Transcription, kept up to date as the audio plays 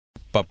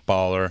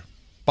Baller.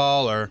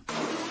 Baller.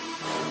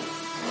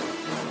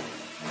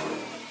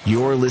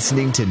 You're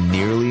listening to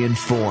Nearly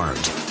Informed.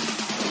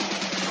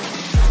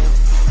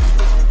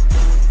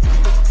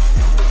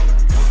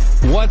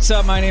 What's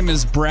up? My name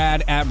is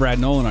Brad, at Brad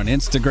Nolan on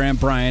Instagram.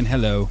 Brian,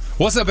 hello.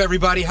 What's up,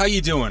 everybody? How you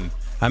doing?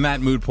 I'm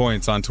at Mood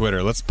Points on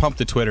Twitter. Let's pump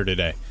the Twitter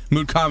today.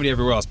 Mood Comedy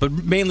everywhere else, but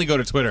mainly go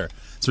to Twitter.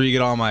 That's where you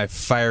get all my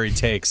fiery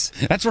takes.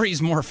 That's where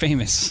he's more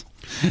famous.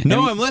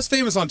 No, I'm less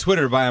famous on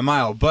Twitter by a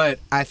mile, but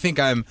I think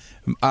I'm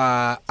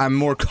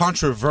more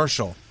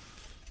controversial.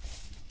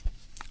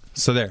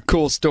 So there.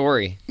 Cool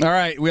story. All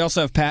right, we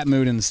also have Pat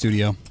Mood in the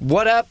studio.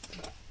 What up?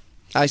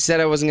 I said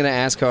I wasn't going to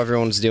ask how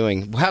everyone's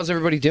doing. How's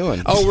everybody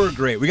doing? Oh, we're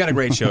great. We got a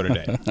great show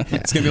today.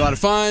 It's going to be a lot of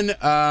fun.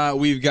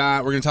 We're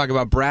going to talk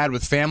about Brad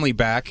with family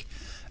back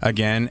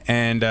again,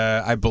 and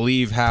I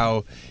believe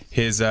how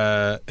his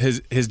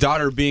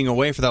daughter being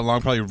away for that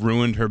long probably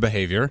ruined her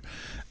behavior.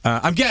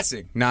 I'm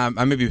guessing. Now,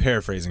 I may be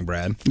paraphrasing,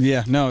 Brad.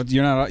 Yeah, no,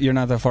 you're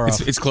not that far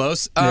off. It's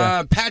close.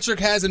 Yeah. Patrick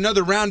has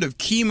another round of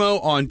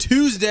chemo on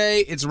Tuesday.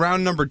 It's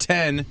round number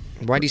 10.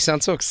 Why do you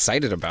sound so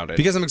excited about it?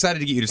 Because I'm excited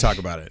to get you to talk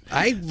about it.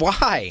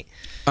 Why?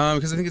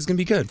 Because I think it's going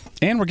to be good.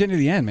 And we're getting to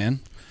the end, man.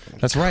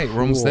 That's right.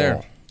 We're almost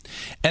there.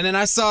 And then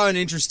I saw an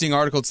interesting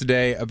article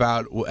today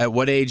about at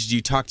what age do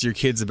you talk to your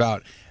kids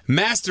about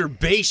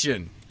masturbation.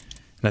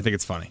 And I think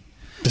it's funny.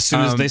 As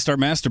soon as they start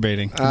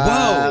masturbating.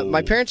 Whoa!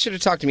 My parents should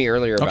have talked to me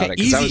earlier about it,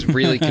 because easy. I was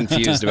really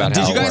confused about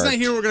how Did you guys it not worked.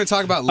 hear what we're going to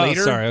talk about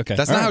later? Oh, sorry, okay.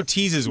 That's All not right. how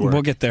teases work.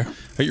 We'll get there.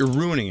 You're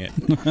ruining it.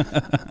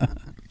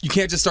 You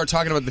can't just start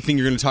talking about the thing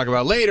you're going to talk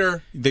about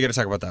later. They got to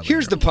talk about that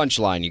Here's later. the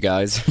punchline, you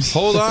guys.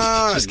 Hold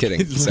on. Just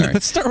kidding. Sorry.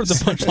 Let's start with the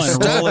punchline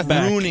and roll Stop it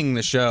back. ruining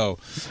the show.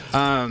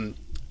 Have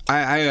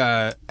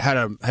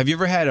you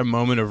ever had a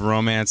moment of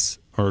romance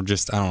or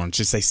just, I don't know,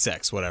 just say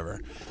sex,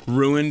 whatever,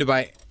 ruined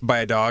by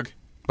a dog?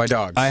 By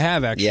dogs? I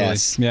have, actually.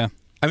 Yes. Yeah.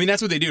 I mean,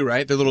 that's what they do,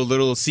 right? They're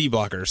little sea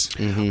blockers.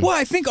 Mm-hmm. Well,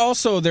 I think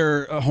also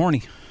they're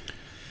horny.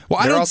 Well,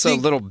 I They're don't also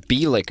think, little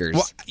bee lickers.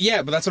 Well,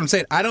 yeah, but that's what I'm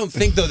saying. I don't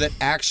think though that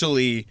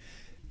actually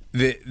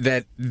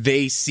that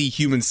they see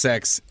human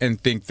sex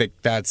and think that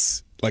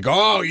that's like,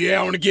 oh yeah,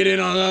 I want to get in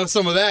on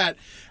some of that.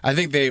 I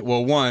think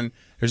one,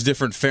 there's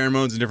different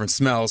pheromones and different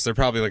smells. They're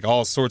probably like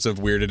all sorts of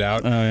weirded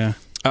out. Oh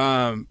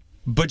yeah.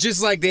 But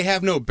just like they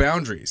have no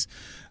boundaries.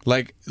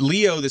 Like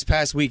Leo this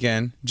past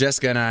weekend,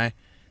 Jessica and I,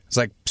 was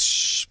like,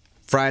 psh,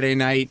 Friday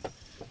night,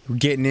 we're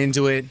getting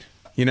into it.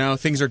 You know,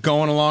 things are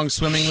going along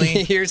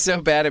swimmingly. You're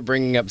so bad at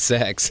bringing up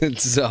sex.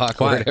 It's so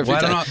awkward every I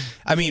don't time. know.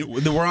 I mean,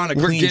 we're on a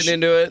We're clean. getting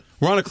into it.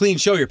 We're on a clean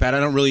show here, Pat. I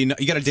don't really know.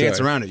 You got to dance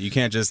Sorry. around it. You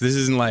can't just. This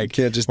isn't like.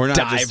 Can't just we're not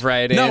dive just,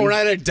 right in. No, we're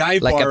not at a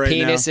dive Like bar a right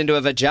penis now. into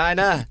a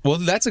vagina. Well,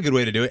 that's a good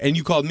way to do it. And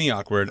you called me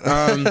awkward.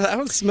 That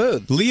was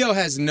smooth. Leo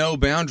has no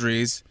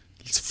boundaries.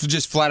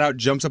 Just flat out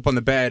jumps up on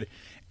the bed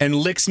and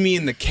licks me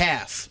in the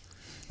calf.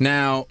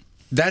 Now.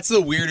 That's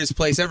the weirdest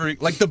place ever.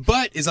 Like, the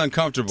butt is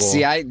uncomfortable.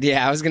 See, I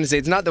was going to say,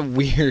 it's not the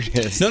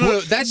weirdest.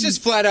 No. That's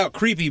just flat out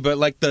creepy. But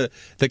like the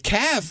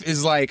calf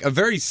is like a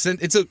very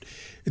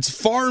it's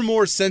far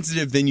more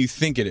sensitive than you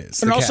think it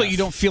is. And the also, calf. you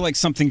don't feel like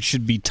something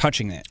should be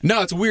touching it.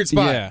 No, it's a weird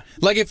spot. Yeah.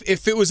 Like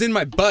if it was in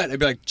my butt, I'd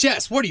be like,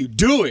 Jess, what are you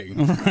doing?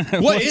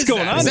 What's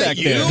going on Is that back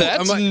you? there?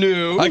 That's I'm like,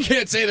 new. I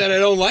can't say that I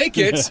don't like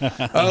it.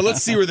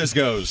 Let's see where this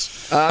goes.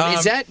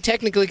 Is that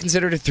technically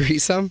considered a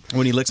threesome?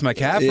 When he licks my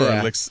calf, or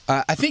Yeah. licks,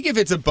 I think if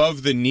it's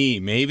above the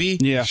knee, maybe.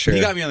 Yeah. Sure. He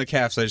got me on the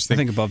calf, so I just I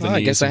think. think above the Well,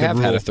 knee. I guess is a I good have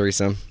had rule. a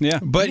threesome. Yeah.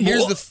 But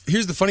here's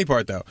the funny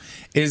part though,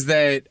 is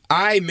that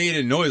I made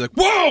a noise like,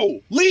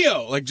 "Whoa,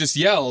 Leo!" Like just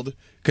yelled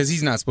because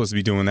he's not supposed to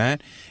be doing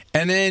that,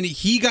 and then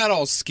he got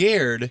all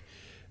scared.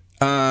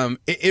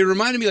 It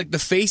reminded me like the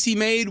face he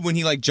made when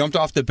he like jumped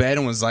off the bed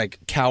and was like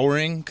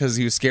cowering because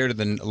he was scared of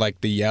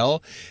the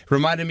yell. It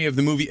reminded me of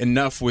the movie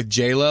Enough with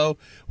J-Lo,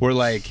 where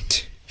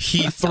like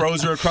he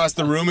throws her across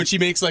the room and she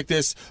makes like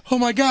this, "Oh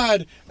my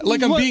God,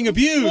 like I'm being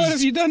abused. What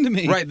have you done to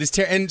me?" Right,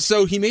 and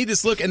so he made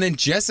this look, and then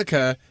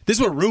Jessica, this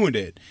is what ruined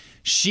it.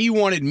 She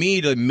wanted me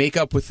to make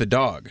up with the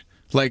dog.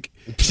 Like,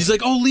 she's like,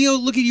 "Oh, Leo,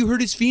 look at you,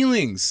 hurt his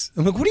feelings."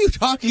 I'm like, "What are you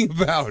talking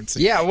about?"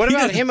 Yeah, what He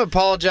about doesn't- him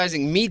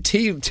apologizing? Me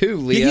too,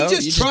 Leo. Yeah, he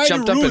just you tried just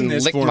jumped to up ruin and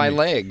this licked for my me.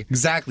 leg.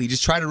 Exactly,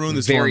 just try to ruin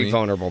this for me. Very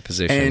vulnerable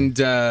position. And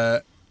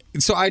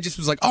so I just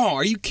was like, "Oh,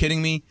 are you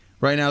kidding me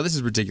right now? This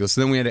is ridiculous."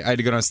 So then I had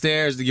to go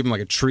downstairs to give him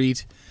like a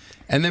treat.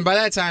 And then by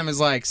that time, it's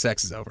like,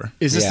 sex is over.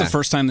 Is this Yeah. the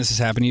first time this has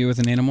happened to you with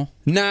an animal?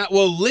 Nah,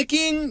 well,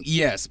 licking,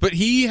 yes. But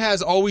he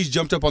has always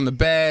jumped up on the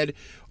bed,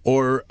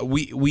 or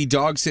we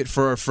dog sit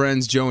for our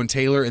friends Joe and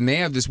Taylor, and they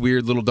have this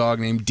weird little dog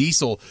named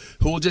Diesel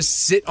who will just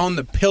sit on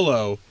the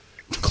pillow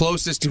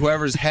closest to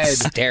whoever's head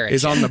Stare at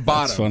is you. on the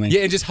bottom. That's funny.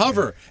 Yeah, and just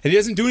hover. And he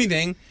doesn't do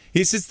anything.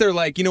 He sits there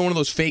like, one of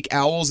those fake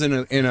owls in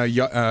a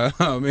yard.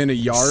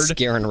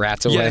 Scaring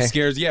rats away. Yeah,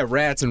 scares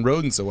rats and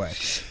rodents away.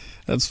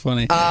 That's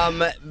funny.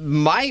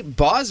 My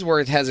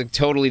Bosworth has a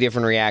totally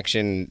different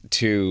reaction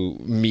to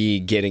me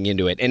getting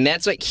into it, and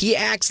that's like he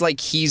acts like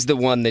he's the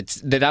one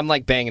that I'm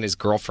like banging his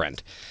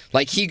girlfriend.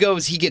 Like he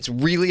gets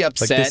really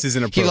upset. this is He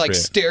like inappropriate.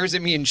 stares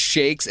at me and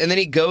shakes, and then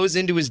he goes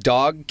into his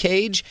dog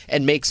cage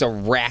and makes a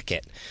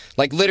racket.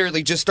 Like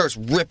literally just starts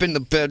ripping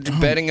the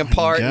bedding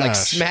apart, and like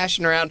gosh.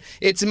 smashing around.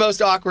 It's the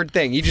most awkward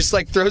thing. He just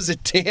like throws a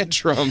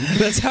tantrum.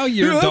 That's how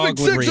your You're dog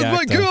having would sex react.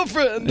 with my though.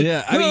 girlfriend.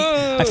 Yeah, I mean,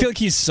 I feel like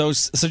he's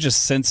such a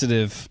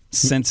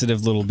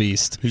sensitive little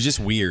beast. He's just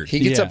weird. He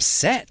gets Yeah.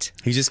 upset.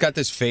 He's just got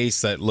this face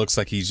that looks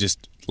like he's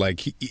just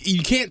like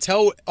you can't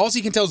tell. Also,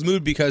 you can tell his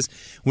mood because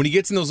when he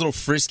gets in those little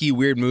frisky,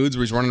 weird moods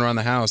where he's running around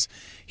the house,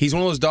 he's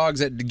one of those dogs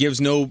that gives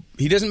no.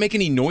 He doesn't make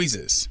any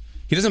noises.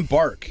 He doesn't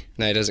bark.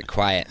 No, he does it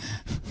quiet.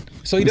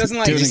 So he doesn't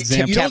like. Do an You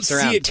example. don't Taps see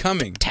around. it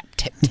coming. Tap,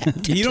 tap, tap,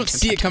 tap. You don't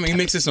see it coming. He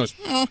makes this noise.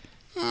 Yeah,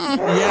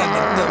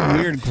 that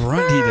weird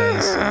grunt he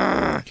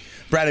does.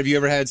 Brad, have you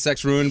ever had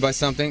sex ruined by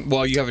something?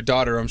 Well, you have a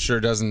daughter, I'm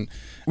sure doesn't.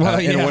 Well,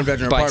 in a yeah.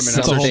 one-bedroom By apartment,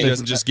 I'm sure something. she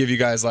doesn't just give you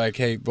guys like,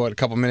 hey, what, a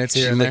couple minutes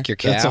here You and there. lick your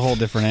calf. That's a whole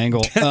different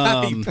angle.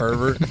 You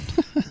pervert.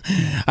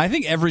 I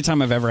think every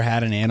time I've ever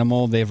had an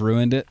animal, they've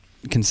ruined it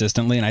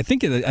consistently, and I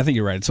think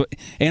you're right. So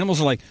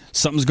animals are like,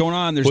 something's going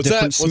on. There's What's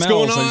different that? What's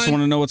smells. going I just on?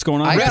 want to know what's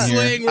going on. I down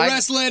Wrestling, here. we're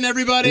wrestling,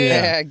 everybody.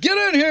 Yeah,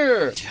 get in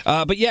here.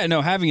 But yeah,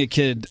 no, having a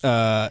kid,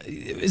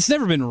 it's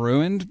never been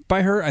ruined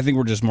by her. I think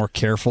we're just more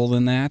careful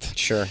than that.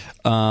 Sure.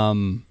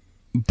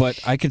 But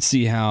I could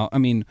see how. I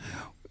mean,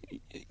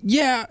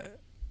 yeah,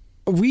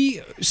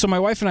 So my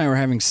wife and I were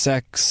having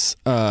sex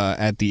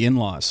at the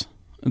in-laws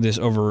this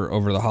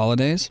over the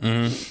holidays,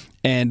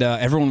 and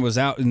everyone was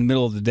out in the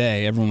middle of the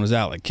day. Everyone was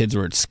out, like kids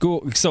were at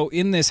school. So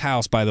in this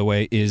house, by the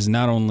way, is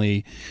not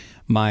only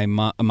my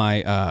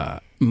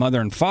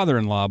mother and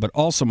father-in-law, but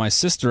also my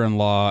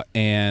sister-in-law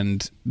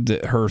and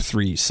her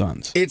 3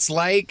 sons. It's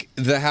like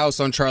the house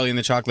on Charlie and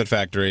the Chocolate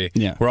Factory,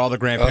 Yeah. where all the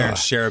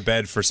grandparents share a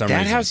bed for some That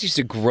reason. house used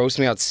to gross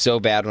me out so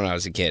bad when I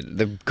was a kid.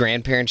 The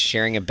grandparents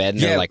sharing a bed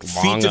in their like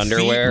feet long to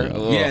underwear. feet.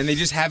 Ugh. Yeah, and they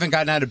just haven't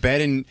gotten out of bed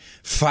in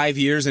 5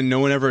 years, and no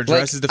one ever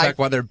addresses the fact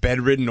why they're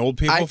bedridden old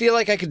people. I feel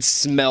like I could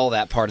smell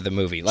that part of the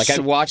movie. Like I'd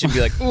watch it and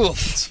be like,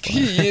 oof,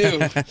 you.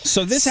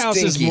 So this house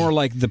is Stinky. more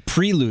like the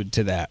prelude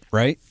to that,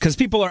 right? Because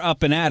people are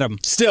up and at 'em.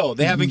 Still,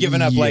 they haven't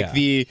given up. Yeah. Like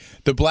the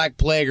Black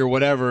Plague or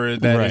whatever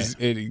that Right. is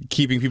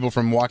keeping people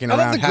from walking I love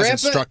around the hasn't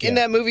grandpa struck yet. in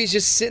that movie. He's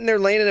just sitting there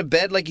laying in a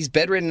bed like he's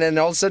bedridden, and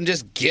all of a sudden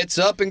just gets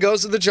up and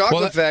goes to the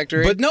chocolate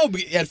factory. But no,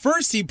 at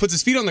first he puts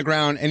his feet on the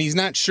ground and he's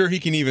not sure he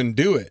can even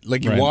do it.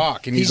 Like you Right.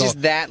 walk and he's all,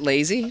 just that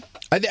lazy.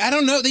 I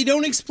don't know. They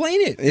don't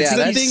explain it. It's Yeah, the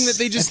that's- thing that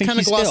they just I think kind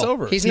of he's gloss ill.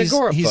 over. He's an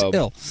agoraphobe. He's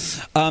ill.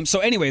 So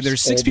anyway,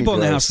 there's 6 Old people in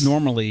and the gross. house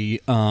normally,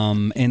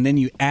 and then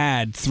you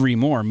add 3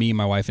 more, me,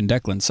 my wife, and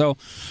Declan. So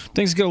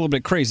things get a little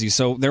bit crazy.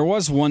 So there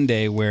was one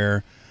day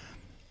where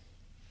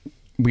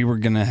we were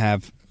going to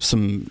have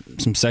some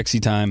sexy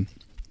time.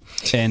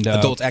 And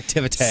Adult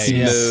activity.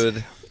 Yeah.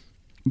 Smooth.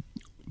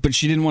 But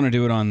she didn't want to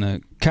do it on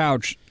the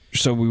couch,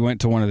 so we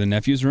went to one of the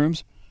nephew's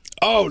rooms.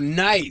 Oh,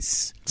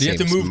 nice. Do you have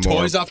to Seems move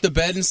more- toys off the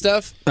bed and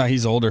stuff?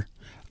 He's older.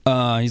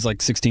 He's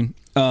like 16.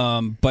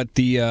 But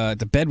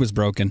the bed was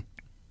broken,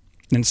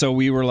 and so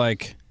we were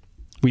like,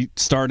 we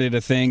started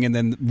a thing and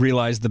then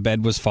realized the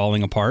bed was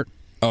falling apart.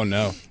 Oh,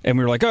 no. And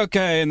we were like,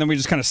 okay, and then we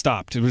just kind of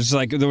stopped. It was just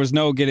like there was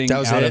no getting That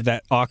was out it? of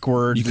that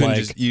awkward. You couldn't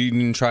like, you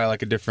didn't try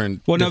like a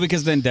different... well, no,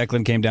 because then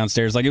Declan came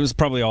downstairs. Like it was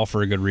probably all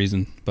for a good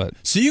reason, but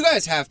So you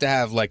guys have to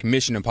have like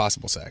Mission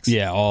Impossible sex.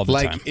 yeah, all the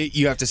Like time.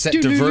 you have to set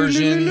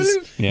diversions.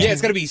 Yeah. Yeah,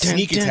 it's got to be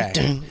sneak attack,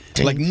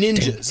 like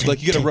ninjas.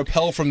 Like you got to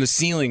rappel from the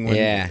ceiling when,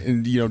 Yeah.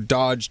 and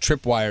dodge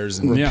tripwires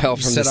and Repel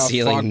from set the off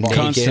ceiling fog naked.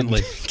 bombs.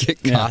 Constantly.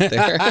 Get caught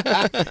there.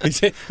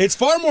 It's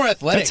far more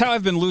athletic. That's how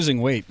I've been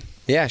losing weight.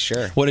 Yeah,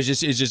 sure. What is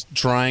just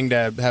trying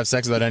to have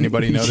sex without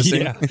anybody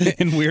noticing? Yeah,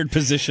 in weird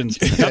positions.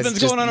 Nothing's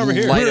just going on over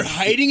here. light We're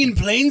hiding in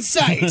plain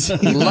sight.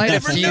 Light a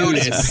Never fuse.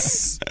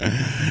 notice.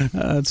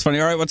 That's funny.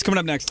 All right, what's coming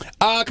up next?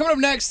 Coming up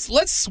next,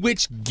 let's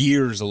switch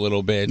gears a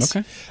little bit.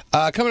 Okay.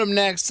 Coming up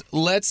next,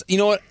 you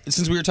know what?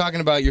 Since we were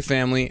talking about your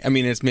family, I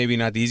mean, it's maybe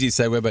not the easiest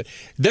segue, but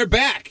they're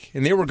back,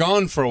 and they were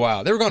gone for a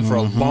while. They were gone for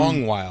a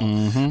long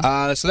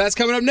while. So that's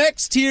coming up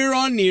next here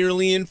on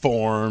Nearly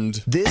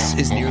Informed. This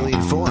is Nearly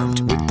Informed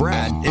with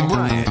Brad and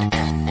Brian.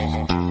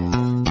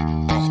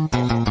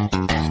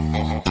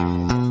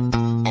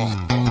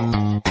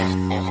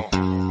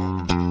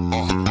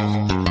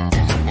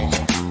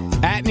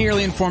 At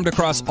Nearly Informed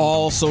across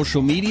all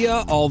social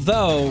media,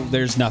 although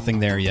there's nothing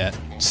there yet.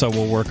 So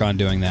we'll work on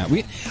doing that.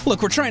 We're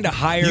trying to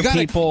hire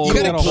people. You We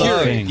gotta got a whole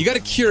curate. thing. You gotta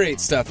curate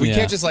stuff. We Yeah.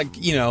 can't just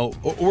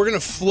we're gonna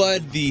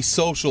flood the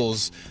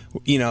socials,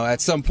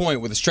 at some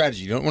point with a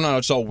strategy. We're not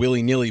just all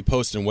willy nilly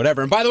posting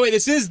whatever. And by the way,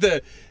 this is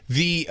the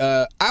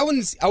I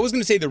was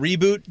gonna say the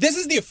reboot. This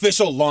is the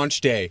official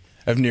launch day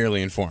of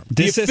Nearly Informed.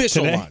 This the is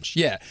official today? launch.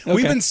 Yeah, Okay.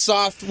 we've been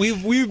soft.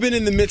 We've been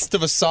in the midst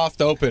of a soft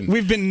open.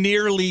 We've been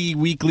nearly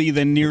weekly,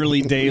 then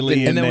nearly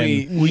daily, and then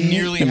we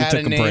nearly then we had a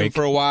took a name break.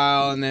 for a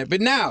while,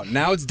 but now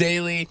it's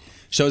daily.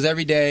 Shows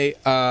every day.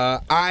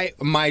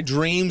 My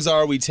dreams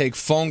are we take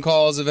phone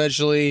calls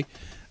eventually.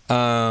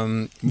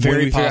 When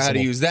Very we figure out how to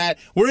possible. use that.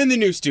 We're in the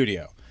new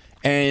studio,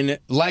 and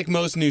like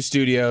most new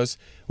studios,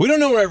 we don't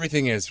know where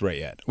everything is right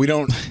yet. We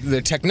don't.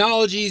 The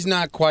technology's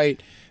not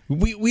quite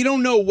we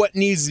don't know what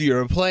needs to be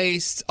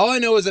replaced. All I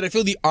know is that I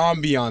feel the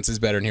ambiance is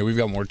better in here. We've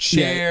got more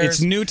chairs. Yeah,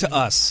 it's new to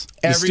us.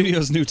 The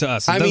studio's new to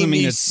us. It doesn't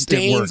mean these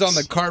stains on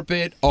the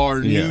carpet are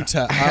new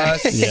to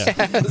us. Yeah.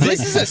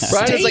 This is a stain.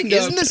 Brian was like,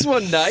 "Isn't this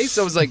one nice?"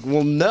 I was like,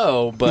 "Well,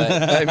 no, but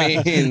I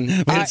mean,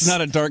 it's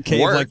not a dark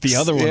cave works. like the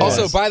other one. Yeah. was.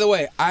 Also, by the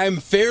way, I'm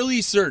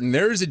fairly certain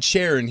there is a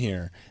chair in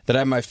here that I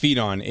have my feet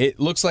on. It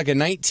looks like a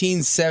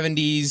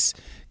 1970s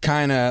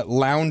kind of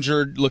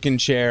lounger-looking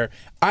chair.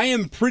 I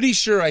am pretty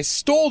sure I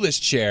stole this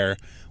chair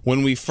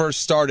when we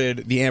first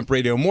started the Amp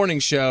Radio Morning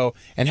Show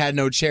and had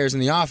no chairs in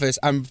the office.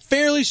 I'm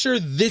fairly sure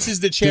this is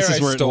the chair This is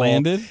I where it stole.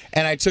 landed?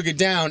 And I took it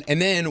down.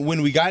 And then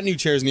when we got new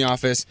chairs in the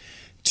office,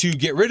 to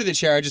get rid of the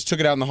chair, I just took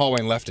it out in the hallway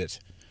and left it.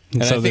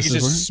 And so I think this it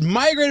is just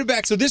migrated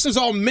back. So this was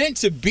all meant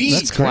to be.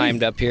 That's great.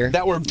 climbed up here.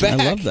 That we're back.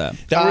 I love that.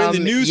 That we're in the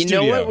new You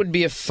studio. know what would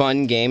be a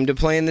fun game to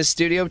play in this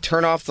studio?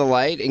 Turn off the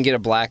light and get a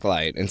black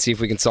light and see if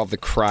we can solve the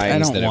I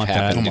crimes don't that have want that.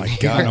 happened. Oh my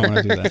god, I don't want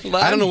to do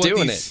that. I don't know what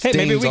doing these it. Hey,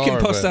 maybe we things can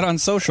are, post but- that on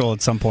social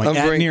at some point. I'm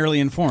At bring-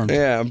 Nearly Informed.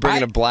 Yeah, I'm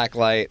bringing a black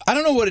light. I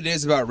don't know what it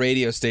is about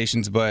radio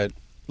stations, but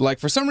like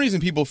for some reason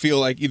people feel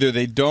like either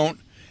they don't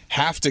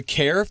have to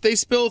care if they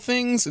spill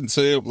things, and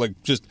so they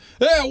like just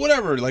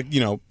whatever, like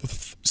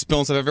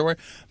spilling stuff everywhere.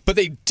 But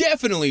they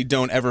definitely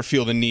don't ever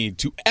feel the need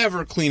to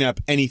ever clean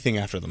up anything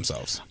after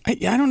themselves. I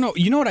don't know.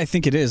 You know what I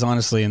think it is,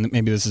 honestly, and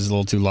maybe this is a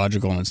little too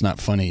logical and it's not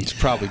funny. It's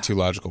probably too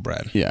logical,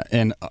 Brad. Yeah,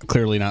 and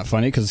clearly not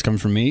funny because it's coming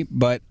from me.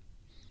 But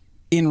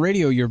in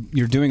radio, you're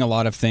doing a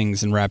lot of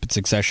things in rapid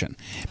succession.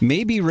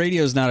 Maybe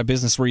radio is not a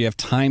business where you have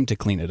time to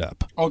clean it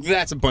up Oh,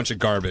 that's a bunch of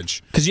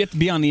garbage. because you have to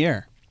be on the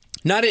air.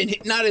 Not in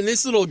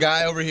this little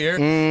guy over here.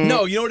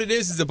 No, you know what it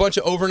is? It's a bunch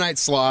of overnight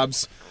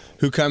slobs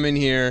who come in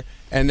here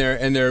and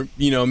they're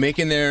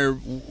making their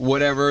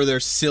whatever, their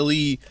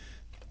silly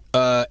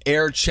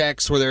air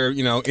checks where they're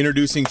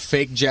introducing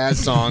fake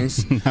jazz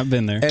songs. I've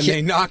been there. And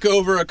they knock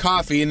over a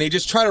coffee and they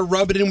just try to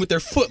rub it in with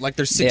their foot like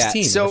they're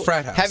 16 Yeah. So, in a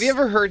frat house. have you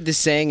ever heard the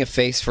saying "a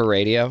face for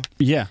radio"?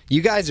 Yeah.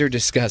 You guys are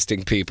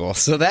disgusting people,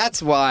 so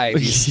that's why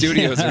these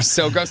studios are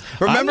so gross.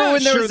 Remember not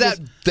when there sure was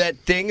that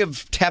thing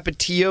of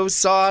Tapatio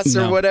sauce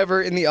or No.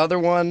 whatever in the other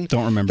one?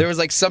 Don't remember. There was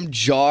like some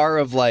jar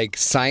of like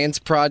science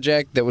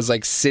project that was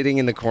like sitting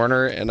in the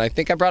corner, and I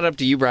think I brought it up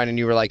to you, Brian, and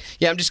you were like,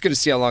 "Yeah, I'm just going to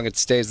see how long it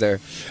stays there."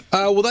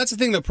 Well, that's the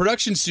thing. The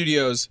production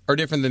studios are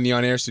different than the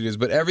on-air studios,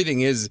 but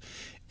everything is...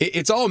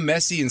 It's all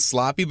messy and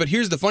sloppy, but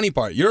here's the funny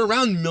part. You're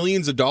around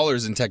millions of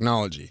dollars in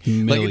technology.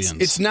 Millions.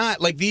 Like it's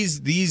not like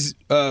these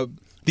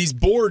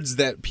boards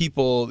that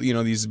people,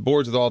 these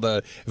boards with all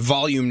the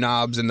volume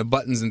knobs and the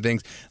buttons and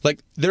things.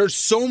 Like there's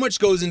so much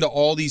goes into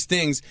all these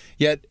things,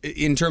 yet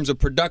in terms of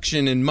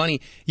production and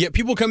money, yet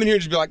people come in here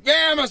and just be like,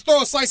 "Yeah, I'm going to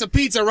throw a slice of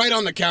pizza right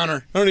on the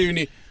counter. I don't even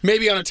need...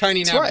 Maybe on a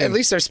tiny That's napkin." right. At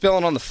least they're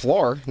spilling on the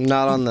floor,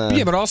 not on the.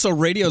 Yeah, but also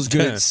radio's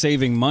good at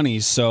saving money,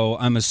 so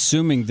I'm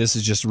assuming this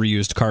is just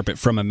reused carpet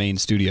from a main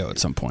studio at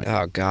some point.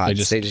 Oh God!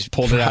 They just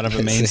pulled it out of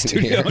a main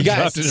studio. and Guys,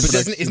 dropped it in but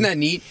production. isn't that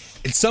neat?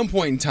 At some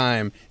point in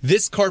time,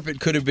 this carpet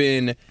could have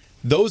been...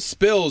 Those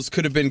spills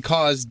could have been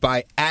caused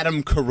by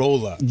Adam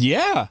Carolla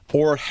Yeah.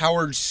 or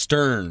Howard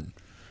Stern.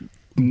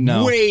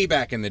 No. Way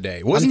back in the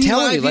day. I'm Wasn't he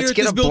telling live you, let's here at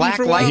get this a building black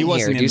for a while? light He in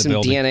wasn't here. in Do the some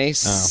building.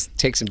 DNA.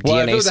 Take some Well,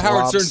 if DNA it was a Howard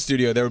swabs. Stern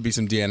studio, there would be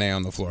some DNA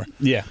on the floor.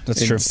 Yeah,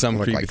 that's In true. some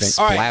Look creepy like thing.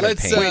 splatter All right,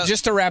 let's... paint. Wait,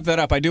 just to wrap that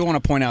up, I do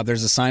want to point out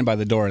there's a sign by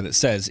the door that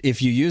says,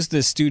 if you use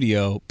this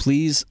studio,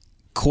 please,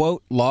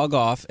 quote, log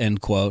off, end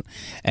quote,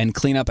 and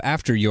clean up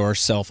after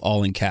yourself,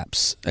 all in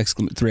caps,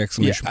 3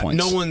 exclamation points.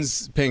 No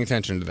one's paying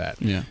attention to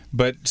that. Yeah.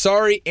 But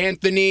sorry,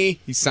 Anthony,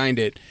 he signed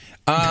it.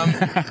 All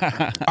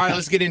right,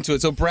 let's get into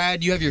it. So,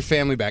 Brad, you have your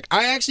family back.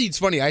 It's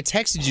funny. I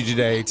texted you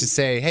today to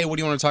say, hey, what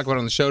do you want to talk about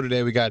on the show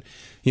today? We got,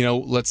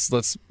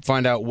 let's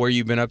find out where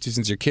you've been up to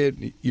since your kid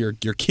and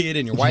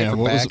your wife are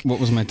back. What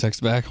was my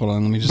text back? Hold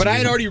on, let me just... But I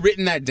had already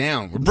written that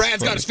down.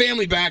 Brad's got his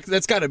family back.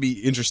 That's got to be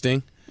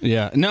interesting.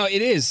 Yeah, no,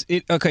 it is.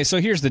 Okay, so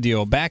here's the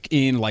deal. Back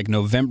in like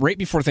November, right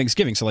before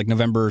Thanksgiving, so like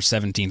November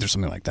 17th or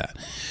something like that,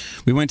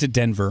 we went to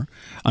Denver.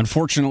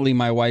 Unfortunately,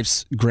 my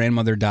wife's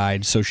grandmother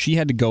died, so she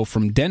had to go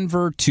from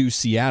Denver to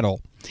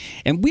Seattle.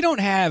 And we don't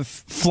have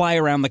fly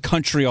around the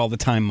country all the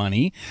time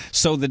money,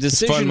 so the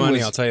decision It's fun money,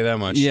 was, I'll tell you that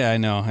much. Yeah, I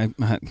know.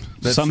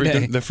 The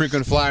Someday. the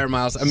frequent flyer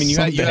miles. I mean, you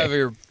have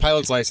your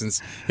pilot's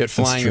license, yet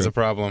flying is true. a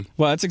problem.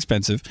 Well, it's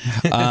expensive.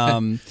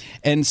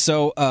 And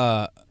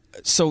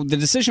so the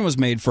decision was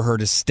made for her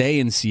to stay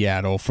in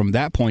Seattle from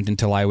that point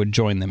until I would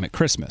join them at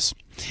Christmas.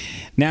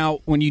 Now,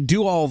 when you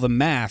do all the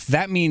math,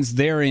 that means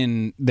they're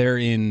in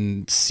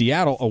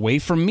Seattle away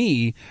from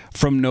me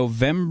from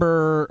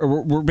November.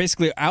 We're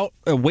basically out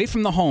away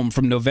from the home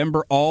from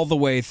November all the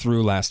way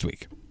through last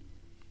week.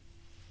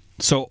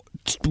 So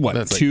what?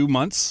 That's 2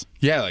 months?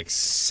 Yeah, like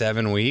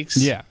 7 weeks.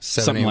 Yeah,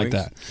 7, something 8 like weeks.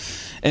 that.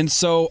 And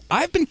so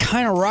I've been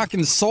kind of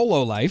rocking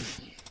solo life,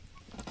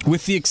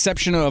 with the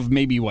exception of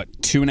maybe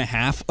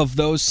 2.5 of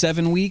those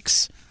 7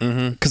 weeks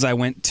because I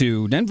went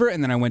to Denver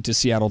and then I went to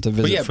Seattle to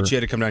visit. But yeah, for, but she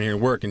had to come down here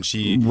and work, and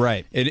she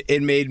Right.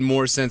 It made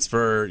more sense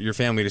for your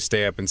family to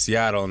stay up in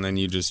Seattle, and then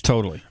you just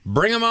totally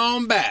bring them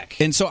on back.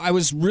 And so I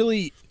was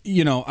really,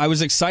 I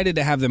was excited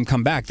to have them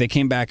come back. They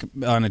came back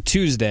on a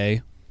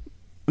Tuesday.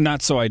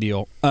 Not so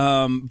ideal,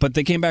 but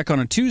they came back on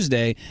a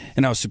Tuesday,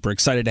 and I was super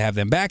excited to have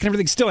them back and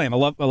everything. Still am. I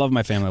love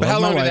my family. But how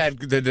long wife.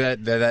 did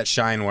that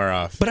shine wear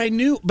off? But I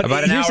knew. But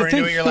about an here's hour the thing.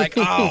 into it, you're like,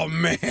 oh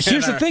man.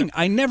 Here's the thing.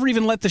 I never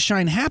even let the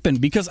shine happen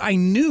because I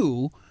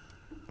knew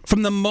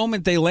from the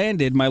moment they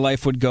landed, my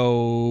life would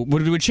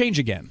change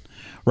again.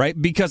 Right?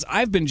 Because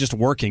I've been just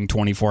working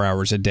 24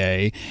 hours a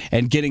day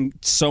and getting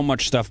so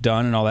much stuff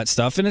done and all that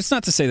stuff. And it's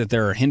not to say that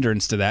there are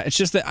hindrance to that. It's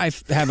just that I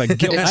have a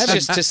guilt. It's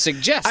just to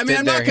suggest. I mean,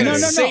 I'm not going to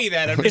say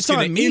that. I'm It's just going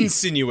on to me.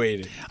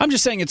 insinuate it. I'm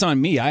just saying it's on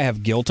me. I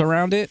have guilt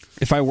around it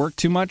if I work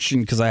too much,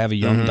 and because I have a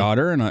young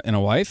daughter and a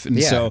wife, and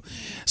so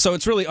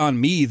it's really on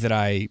me that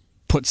I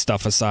put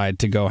stuff aside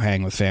to go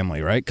hang with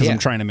family, right? Because I'm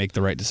trying to make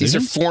the right These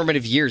decisions. are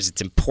formative years.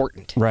 It's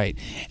important. Right,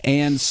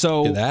 and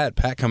so Look at that,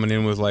 Pat coming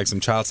in with like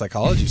some child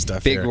psychology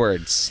stuff. Big here.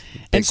 words.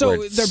 and Big so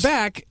words. they're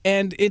back,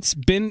 and it's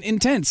been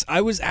intense. I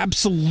was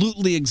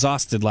absolutely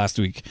exhausted last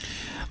week,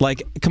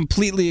 like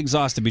completely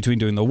exhausted between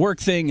doing the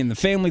work thing and the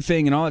family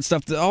thing and all that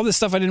stuff. All this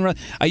stuff I didn't.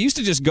 I used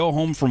to just go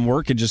home from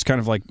work and just kind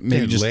of like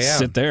maybe Dude, just lay out.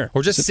 sit there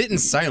or just sit in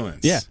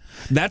silence. Yeah,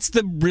 that's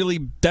the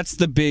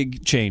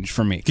big change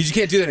for me. Because you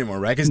can't do that anymore,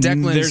 right? Because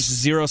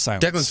There's zero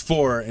silence. Declan's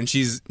 4, and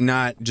she's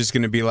not just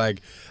going to be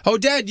like, "Oh,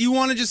 Dad, you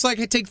want to just like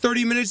take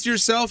 30 minutes to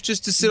yourself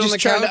just to sit on the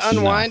Just trying couch, to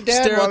unwind,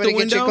 Dad. stare out Want me the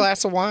to get you a window?"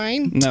 glass of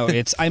wine? No,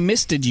 it's I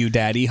misted you,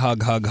 Daddy.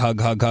 Hug, hug,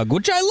 hug, hug, hug,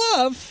 which I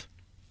love.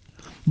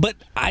 But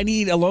I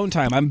need alone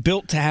time. I'm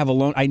built to have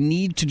alone. I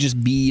need to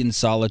just be in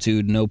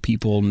solitude, no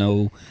people,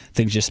 no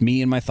things, just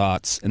me and my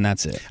thoughts, and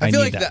that's it. I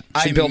feel need like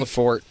that. Should build a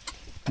fort.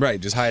 Right,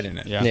 just hide in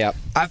it. Yeah.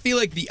 I feel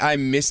like the "I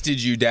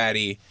misted you,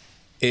 Daddy"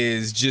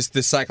 is just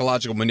the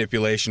psychological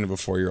manipulation of a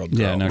 4-year-old girl,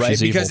 Yeah, no, right? she's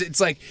Because evil. it's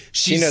like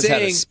she's knows how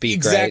to saying speak,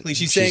 exactly. right?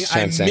 She's She's saying, "I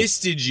trying to say-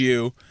 misted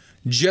you,"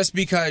 just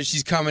because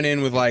she's coming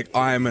in with like,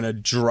 "I'm gonna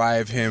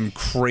drive him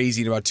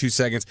crazy in about 2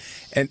 seconds,"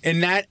 and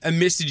that "I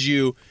misted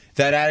you,"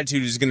 that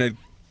attitude is gonna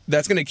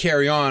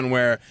carry on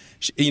where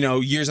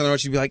years on the road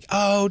she'd be like,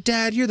 "Oh,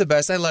 Dad, you're the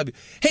best. I love you.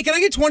 Hey, can I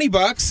get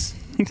 $20?"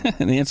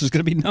 And the answer's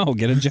going to be no.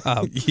 Get a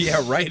job.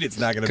 Yeah, right. It's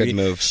not gonna Good be.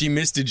 move. She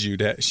misted you,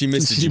 Dad. She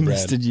misted She you, Brad.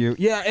 misted you.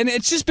 Yeah, and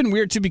it's just been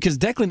weird too because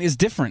Declan is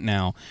different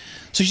now.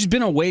 So she's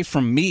been away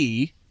from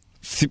me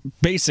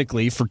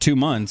basically for 2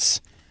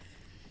 months.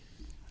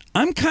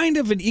 I'm kind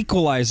of an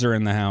equalizer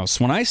in the house.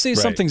 When I say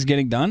something's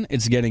getting done,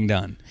 it's getting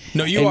done.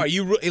 No, you are.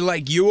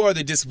 You are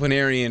the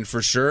disciplinarian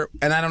for sure.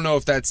 And I don't know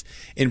if that's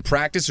in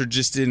practice or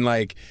just in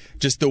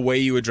just the way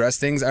you address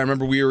things. I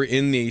remember we were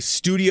in the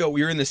studio,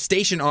 we were in the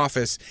station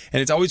office,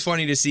 and it's always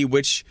funny to see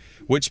which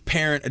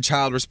parent a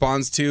child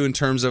responds to in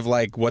terms of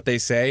like what they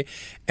say.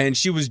 And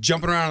she was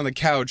jumping around on the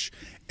couch,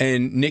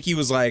 and Nikki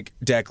was like,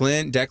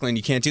 Declan,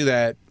 you can't do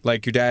that.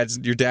 Like your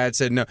dad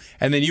said no.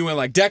 And then you went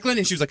like, Declan,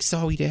 and she was like,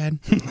 sorry, Dad.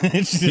 You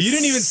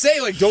didn't even say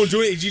like, don't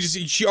do it.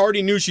 She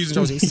already knew she was in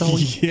trouble.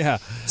 Sorry. Yeah.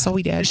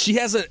 Sorry, Dad. She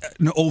has an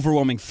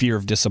overwhelming fear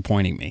of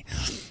disappointing me.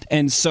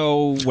 And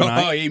so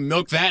when he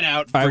milked that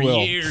out for I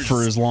will years.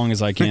 for as long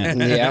as I can.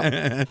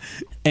 Yeah.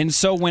 And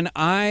so when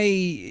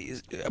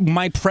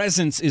my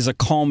presence is a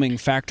calming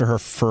factor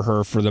for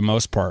her for the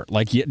most part.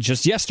 Like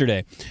just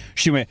yesterday,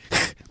 she went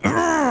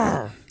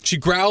She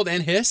growled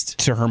and hissed?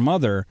 to her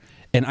mother,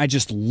 and I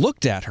just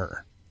looked at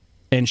her,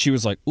 and she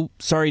was like, "Ooh,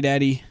 sorry,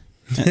 Daddy."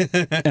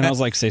 And I was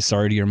like, "Say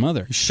sorry to your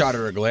mother." Shot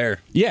her a glare.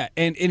 Yeah,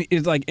 and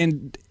it's like,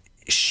 and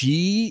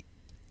she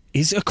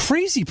is a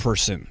crazy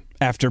person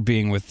after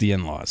being with the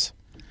in-laws.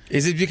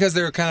 Is it because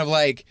they're kind of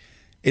like,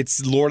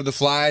 it's Lord of the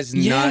Flies,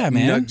 Yeah,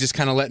 man. not just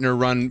kind of letting her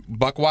run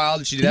buck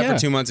wild? She did that Yeah. for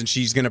 2 months, and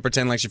she's going to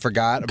pretend like she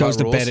forgot Goes about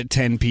to rules? bed at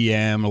 10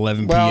 p.m.,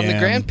 11 Well, p.m. and the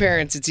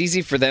grandparents, it's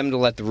easy for them to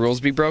let the rules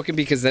be broken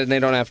because then they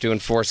don't have to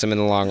enforce them in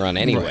the long run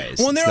anyways.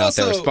 Well, and it's they're not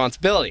their also-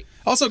 responsibility.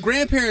 Also,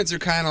 grandparents are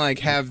kind of like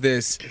have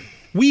this,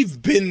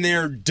 we've been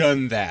there,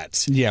 done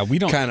that. Yeah, we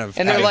don't kind of.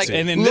 And they're like, attitude.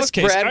 And in Look, this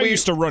case, Brad, I we-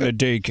 used to run a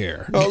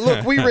daycare. Oh,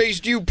 look, we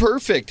raised you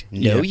perfect.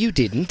 No, you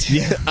didn't.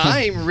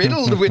 I'm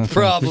riddled with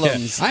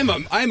problems. I'm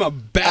a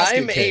basket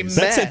I'm a case.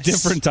 That's a mess.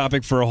 different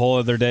topic for a whole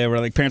other day where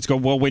like parents go,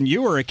 well, when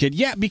you were a kid,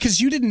 yeah, because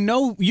you didn't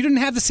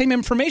have the same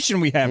information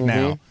we have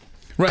now.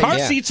 Right, Car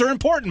yeah. seats are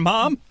important,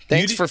 Mom.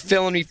 Thanks for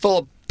filling me full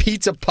of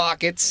pizza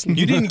pockets.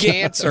 You didn't get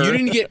cancer. You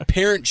didn't get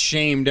parent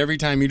shamed every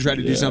time you tried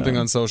to do something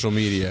on social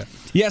media.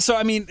 Yeah, so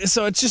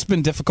it's just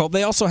been difficult.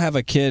 They also have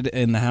a kid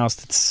in the house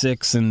that's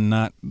 6 and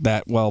not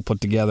that well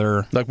put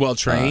together. Like well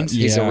trained.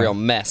 Yeah. He's a real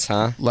mess,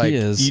 huh? Like He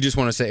is. you just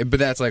want to say, but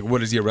that's like,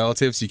 what is he, a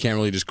relative? So you can't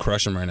really just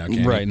crush him right now, can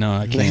you? Right, no,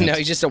 I can't. No,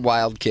 he's just a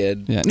wild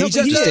kid. Yeah. No, No, he's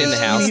but just he's- in the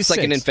house. he's It's like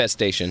an 6.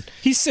 infestation.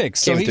 He's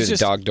 6, so Came he's through the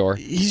just dog door.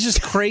 He's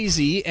just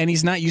crazy, and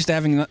he's not used to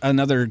having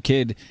another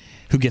kid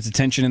who gets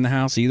attention in the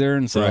house either,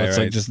 and so Right, it's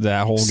right. like just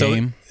that whole So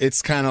game.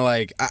 it's kind of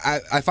like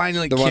I find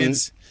like The one-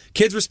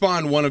 kids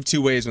respond one of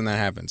two ways when that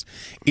happens.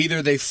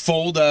 Either they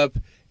fold up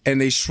and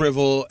they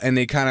shrivel and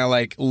they kind of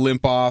like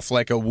limp off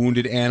like a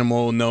wounded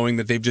animal, knowing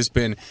that they've just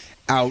been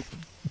out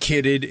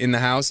kidded in the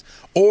house,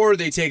 or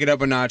they take it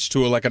up a notch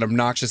to like an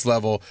obnoxious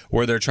level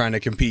where they're trying to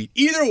compete.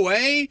 Either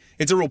way,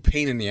 it's a real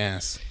pain in the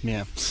ass.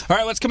 Yeah. All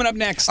right, what's coming up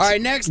next? All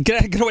right, next.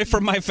 Get away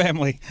from my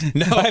family.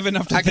 No, I have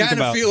enough to think about. I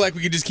kind of feel like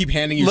we could just keep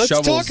handing you Let's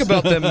shovels. talk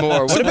about them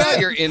more. What about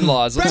your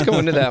in-laws? Let's go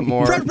into that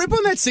more. Rip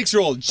on that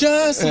 6-year-old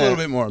just a little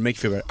bit more. Make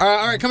you feel better.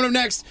 All right, coming up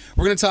next,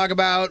 we're going to talk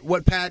about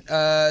what Pat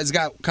has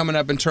got coming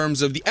up in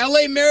terms of the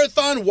LA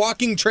Marathon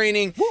walking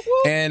training.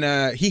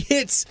 And he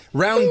hits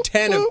round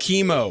 10 of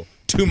chemo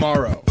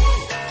tomorrow.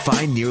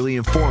 Find Nearly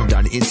Informed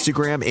on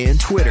Instagram and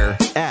Twitter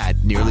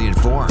at Nearly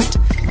Informed.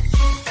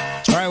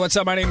 All right, what's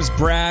up? My name is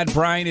Brad.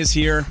 Brian is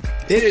here.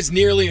 It is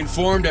Nearly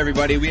Informed,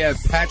 everybody. We have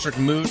Patrick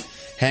Moote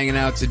hanging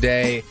out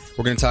today.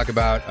 We're going to talk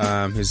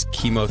about his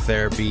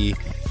chemotherapy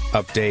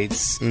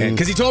updates.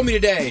 Because he told me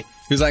today,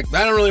 he was like,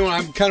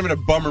 I'm kind of in a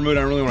bummer mood.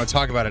 I don't really want to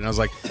talk about it. And I was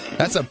like,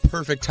 that's a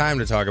perfect time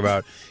to talk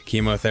about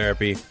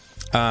chemotherapy.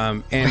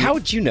 And how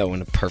would you know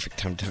when a perfect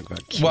time to talk about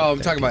chemotherapy? Well, I'm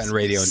talking about in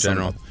radio in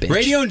general.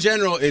 Radio in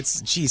general,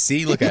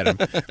 see, look at him.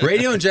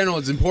 Radio in general,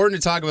 it's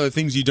important to talk about the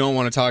things you don't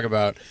want to talk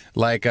about,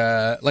 like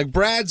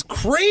Brad's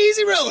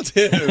crazy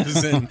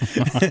relatives and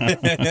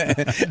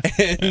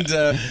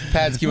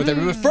Pat's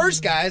chemotherapy. But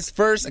first, guys,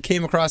 I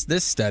came across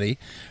this study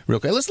real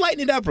quick. Let's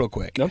lighten it up real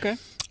quick. Okay.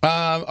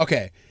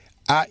 Okay.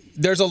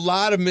 There's a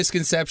lot of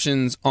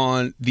misconceptions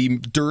on the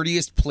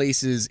dirtiest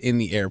places in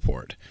the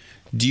airport.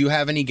 Do you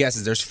have any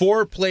guesses? There's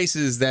 4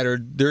 places that are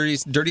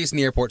dirtiest in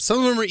the airport. Some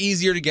of them are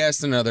easier to guess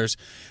than others.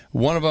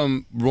 One of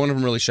them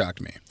really shocked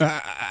me.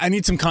 I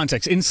need some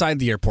context. Inside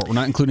the airport, we're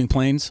not including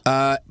planes?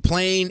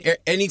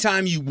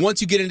 Anytime once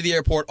you get into the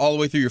airport, all the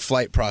way through your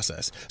flight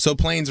process. So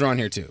planes are on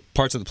here too.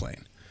 Parts of the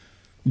plane.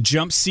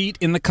 Jump seat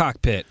in the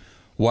cockpit.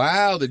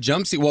 Wow, the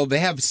jump seat. Well, they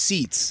have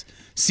seats.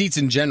 Seats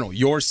in general.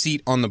 Your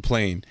seat on the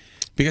plane.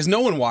 Because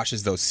no one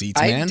washes those seats,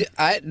 man.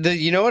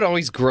 You know what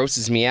always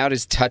grosses me out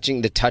is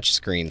touching the touch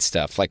screen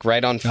stuff, like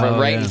right in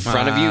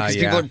front of you, because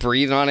people are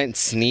breathing on it and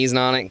sneezing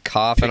on it and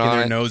coughing Picking on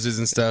their it, noses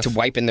and stuff, to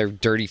wiping their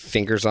dirty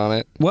fingers on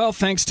it. Well,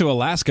 thanks to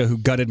Alaska, who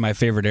gutted my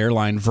favorite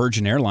airline,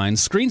 Virgin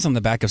Airlines, screens on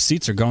the back of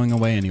seats are going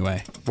away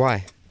anyway.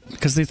 Why?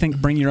 Because they think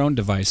bring your own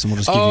device and we'll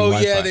just give you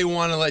Wi-Fi. Oh yeah, they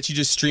want to let you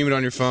just stream it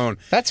on your phone.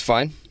 That's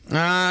fine.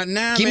 Nah,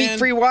 Give man. me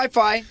free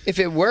Wi-Fi if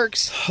it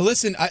works.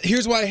 Listen,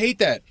 here's why I hate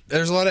that.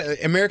 There's a lot of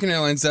American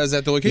Airlines does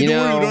that. They're like, hey, don't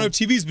worry, we don't have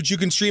TVs, but you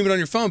can stream it on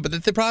your phone.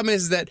 But the problem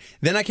is that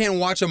then I can't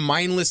watch a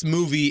mindless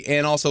movie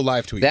and also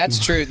live tweet.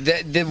 That's true.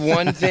 The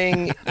one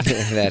thing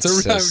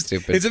that's so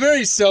stupid. It's a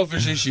very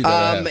selfish issue. That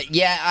I have.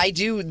 Yeah, I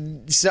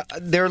do. So,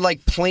 they're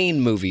like plane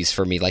movies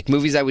for me, like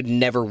movies I would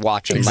never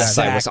watch unless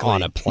I was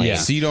on a plane. Yeah.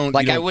 So you don't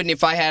I wouldn't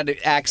if I had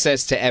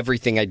access to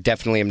everything. I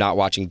definitely am not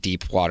watching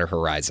Deepwater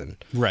Horizon.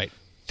 Right.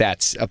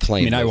 That's a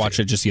plane. I mean, movie. I watched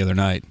it just the other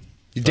night.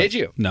 Did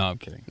you? No, I'm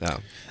kidding. No.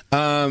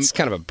 It's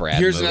kind of a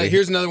Brad movie.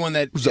 Here's another one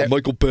that Was that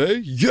Michael Bay?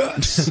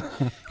 Yes.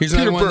 Here's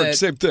another one Berg,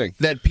 same thing.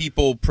 That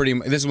people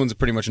this one's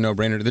pretty much a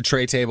no-brainer. The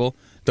tray table.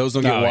 Those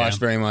don't get washed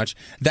very much.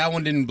 That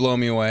one didn't blow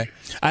me away.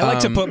 I like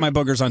to put my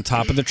boogers on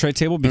top of the tray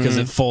table because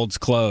it folds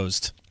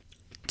closed.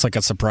 It's like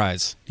a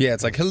surprise. Yeah,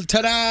 it's like,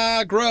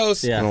 ta-da,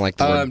 gross. Yeah. I don't like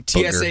the word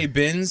TSA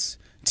booger.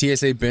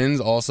 TSA bins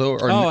also.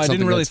 Or I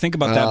didn't really think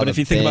about that, but if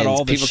you think about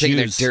all the people taking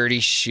their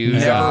dirty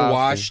shoes never off.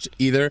 washed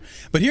either.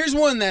 But here's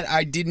one that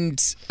I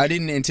didn't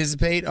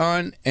anticipate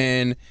on,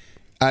 and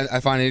I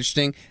find it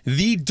interesting.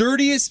 The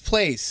dirtiest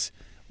place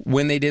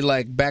when they did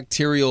like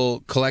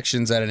bacterial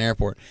collections at an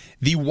airport,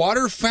 the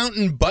water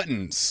fountain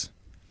buttons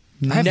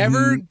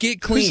never get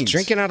cleaned. Who's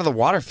drinking out of the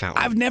water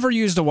fountain? I've never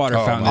used a water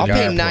fountain. I'll God.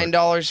 pay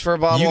 $9 for a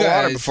bottle of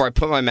water before I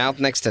put my mouth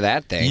next to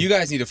that thing. You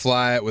guys need to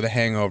fly with a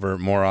hangover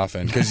more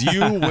often because you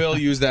will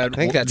use that. I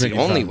think that's the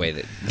only way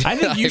that I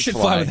think you should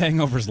fly with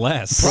hangovers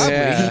less. Probably.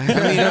 Yeah.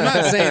 I mean, I'm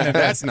not saying that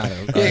that's not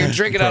a. Yeah, you're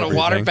drinking out of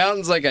water thing.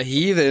 fountains like a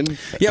heathen.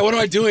 Yeah, what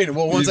am I doing?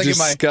 Well, once You I get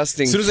my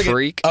disgusting as soon as I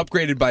freak. get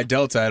upgraded by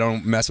Delta, I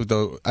don't mess with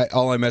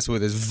all I mess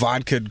with is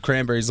vodka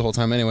cranberries the whole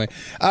time. Anyway,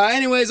 all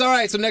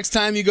right. So next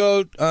time you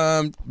go,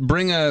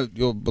 bring a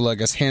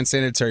hand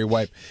sanitary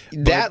wipe.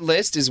 That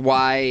list is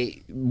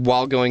why,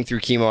 while going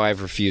through chemo,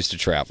 I've refused to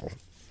travel.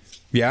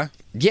 Yeah.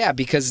 Yeah,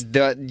 because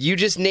you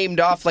just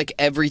named off like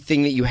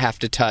everything that you have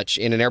to touch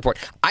in an airport.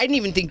 I didn't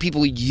even think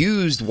people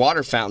used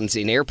water fountains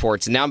in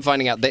airports, and now I'm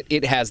finding out that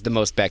it has the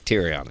most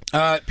bacteria on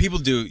it. People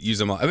do use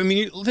them all. I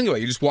mean, think about it.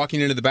 You're just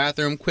walking into the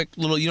bathroom, quick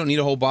little. You don't need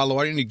a whole bottle of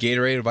water. You need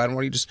Gatorade or vitamin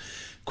water. You just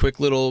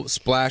quick little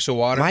splash of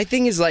water. My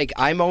thing is like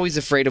I'm always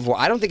afraid of.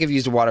 I don't think I've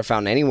used a water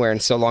fountain anywhere in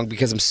so long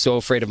because I'm so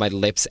afraid of my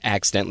lips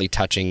accidentally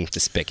touching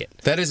the spigot.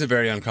 That is a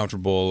very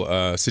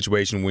uncomfortable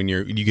situation when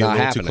you get a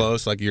little too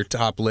close. Like your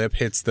top lip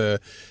hits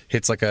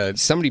like a.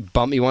 Somebody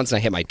bumped me once and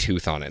I hit my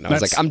tooth on it. And I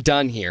was like, I'm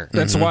done here.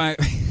 That's why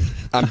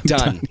I'm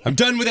done. I'm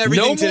done with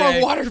everything today. No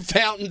more water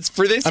fountains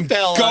for this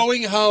fella.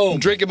 Going home. I'm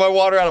drinking my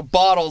water out of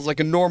bottles like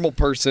a normal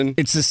person.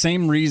 it's the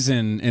same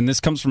reason, and this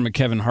comes from a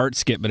Kevin Hart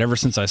skit, but ever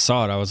since I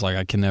saw it, I was like,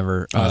 I can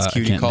never. That's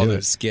cute. I He can't called do it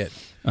a skit.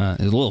 a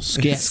little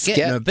skit.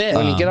 Skitting a bit.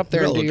 Let me get up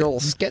there and do your little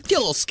skit. Get a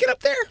little skit up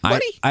there,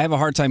 buddy. I have a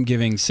hard time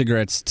giving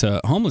cigarettes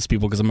to homeless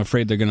people because I'm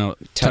afraid they're going to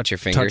Touch your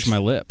fingers. touch my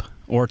lip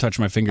or touch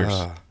my fingers.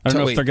 I don't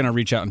know if they're going to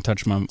reach out and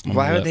touch my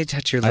Why lip. would they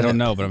touch your lip? I don't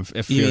know, but I'm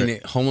if You you're-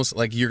 mean homeless?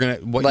 Like you're gonna?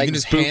 What? Like you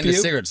can just boop hand a you?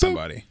 cigarette to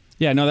somebody.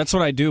 Yeah, no, that's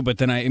what I do, but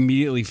then I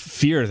immediately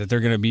fear that they're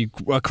going to be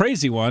a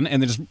crazy one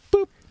and they just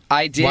boop.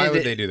 I did. Why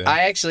would they do that?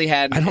 I actually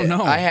had. I don't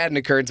know. I had an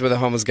occurrence with a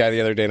homeless guy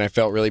the other day, and I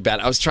felt really bad.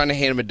 I was trying to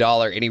hand him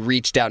 $1, and he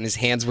reached out, and his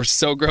hands were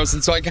so gross,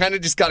 and so I kind of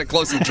just got it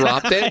close and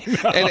dropped it,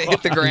 and it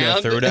hit the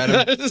ground. threw it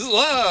at him? Just,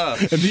 "Ah."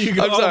 And then you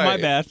go, I'm sorry. my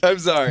bad. I'm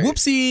sorry.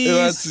 Whoopsies.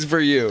 That's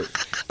for you.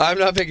 I'm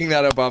not picking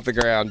that up off the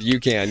ground. You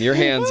can. Your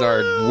hands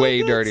are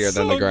way dirtier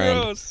than the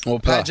ground. Gross. Well,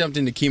 Pat jumped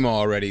into chemo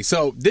already.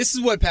 So this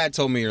is what Pat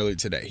told me earlier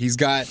today. He's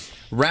got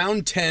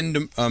round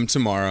 10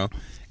 tomorrow,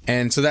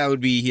 and so that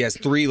would be he has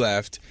 3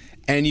 left.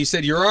 And you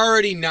said you're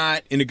already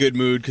not in a good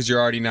mood because you're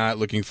already not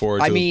looking forward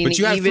to I mean, it. But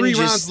you have even 3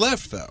 just- rounds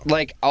left, though.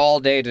 Like all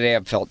day today,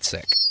 I've felt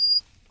sick.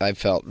 I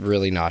felt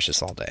really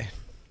nauseous all day.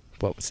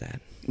 What was that?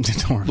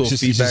 Don't worry. Little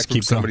Just feedback from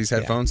keep somebody's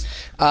going. headphones.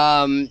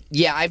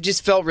 Yeah, I've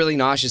just felt really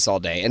nauseous all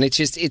day, and it's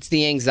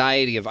the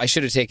anxiety of. I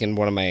should have taken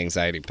one of my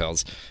anxiety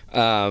pills,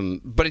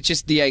 but it's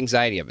just the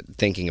anxiety of it,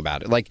 thinking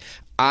about it. Like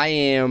I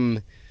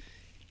am.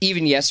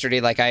 Even yesterday,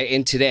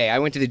 and today, I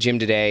went to the gym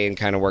today and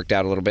kind of worked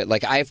out a little bit.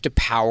 Like I have to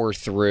power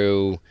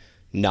through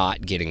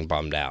not getting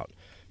bummed out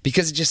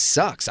because it just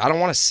sucks. I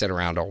don't want to sit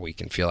around all week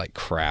and feel like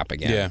crap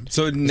again. Yeah.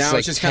 So now like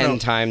it's just 10 kind of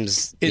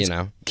times. it's You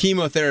know,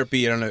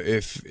 chemotherapy. I don't know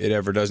if it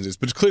ever does this,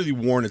 but it's clearly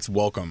worn its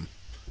welcome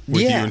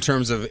with Yeah. you in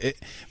terms of it.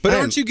 But I'm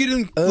aren't you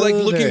getting like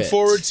over looking it.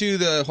 forward to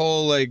the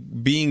whole like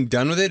being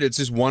done with it? It's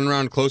just one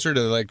round closer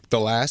to like the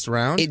last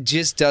round. it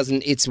just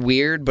doesn't. It's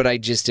weird, but I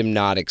just am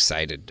not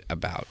excited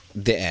about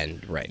the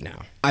end right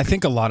now. I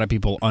think a lot of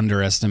people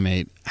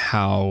underestimate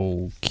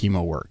how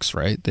chemo works,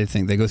 right? They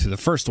think they go through the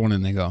first one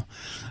and they go,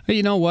 hey,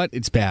 you know what?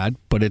 It's bad,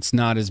 but it's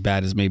not as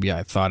bad as maybe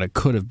I thought it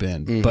could have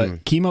been.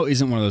 But chemo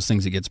isn't one of those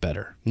things that gets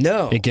better.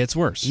 No. It gets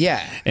worse.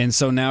 Yeah. And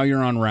so now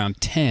you're on round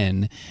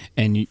 10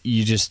 and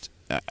you just,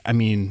 I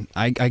mean,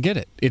 I get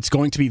it. It's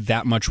going to be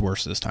that much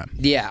worse this time.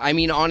 Yeah, I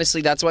mean,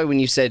 honestly, that's why when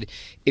you said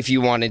if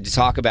you wanted to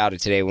talk about it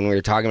today, when we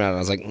were talking about it, I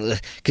was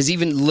like, because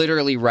even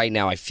literally right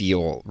now, I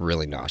feel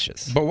really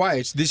nauseous. But why?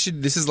 This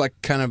is like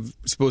kind of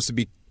supposed to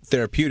be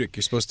therapeutic.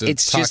 You're supposed to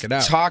It's talk just it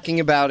out. talking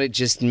about it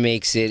just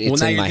makes it.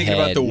 It's now in you're my thinking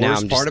head. about the Now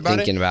worst I'm part just about it?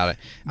 thinking about it.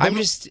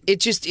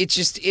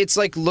 It's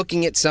like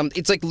looking at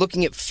It's like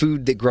looking at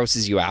food that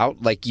grosses you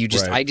out. Like you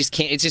just, Right. I just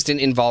can't. It's just an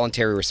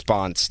involuntary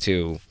response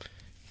to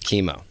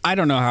chemo. I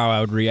don't know how I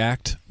would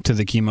react to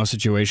the chemo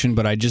situation,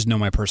 but I just know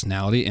my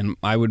personality, and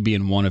I would be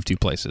in one of two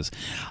places.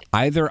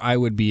 Either I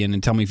would be in,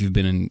 and tell me if you've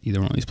been in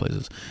either one of these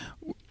places,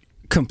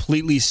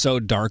 completely so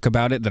dark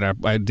about it that I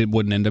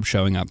wouldn't end up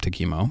showing up to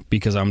chemo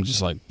because I'm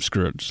just like,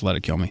 screw it, just let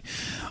it kill me.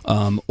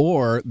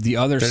 Or the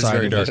other That is side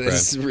very of dark, it, Brad.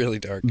 It's really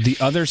dark. the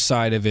other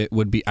side of it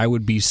would be I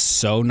would be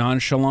so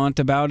nonchalant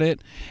about it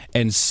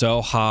and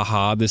so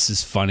this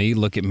is funny,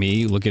 look at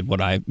me, look at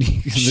what I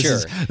Sure.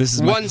 this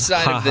is one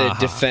side of the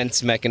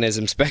defense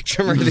mechanism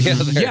spectrum or the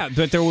other. yeah,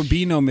 but there would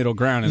be no middle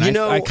ground, and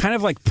I kind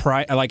of like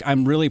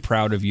I'm really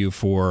proud of you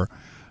for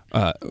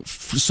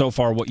so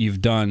far what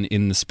you've done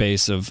in the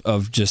space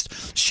of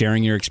just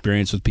sharing your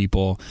experience with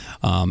people.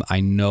 I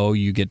know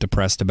you get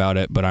depressed about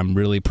it, but I'm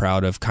really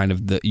proud of kind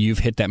of you've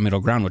hit that middle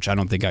ground, which I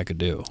don't think I could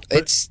do.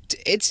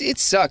 It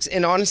sucks,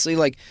 and honestly,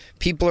 like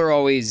people are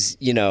always,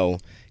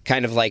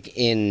 kind of like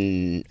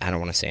I don't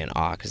want to say in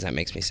awe because that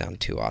makes me sound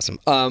too awesome.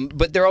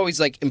 But they're always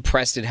like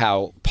impressed at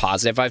how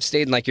positive I've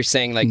stayed. And like you're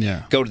saying, like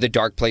go to the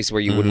dark place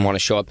where you wouldn't want to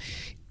show up.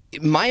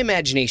 My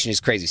imagination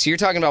is crazy. So you're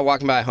talking about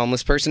walking by a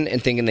homeless person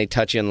and thinking they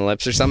touch you on the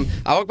lips or something.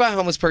 I walk by a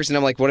homeless person,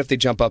 I'm like, what if they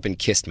jump up and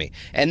kissed me?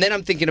 And then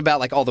I'm thinking about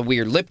like all the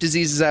weird lip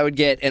diseases I would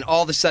get, and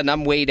all of a sudden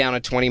I'm way down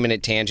a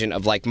 20-minute tangent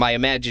of like my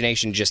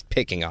imagination just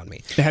picking on me.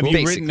 Have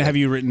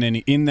you written any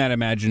in that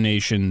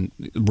imagination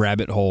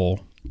rabbit hole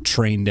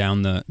train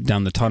down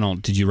the tunnel?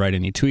 Did you write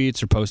any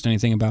tweets or post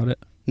anything about it?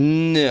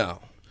 No.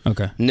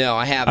 Okay. No,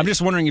 I haven't. I'm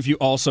just wondering if you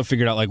also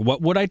figured out like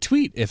what would I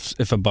tweet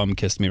if a bum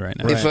kissed me right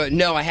now?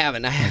 No, I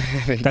haven't.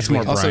 That's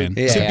more Also, Brian.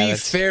 to be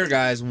fair,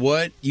 guys,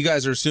 what you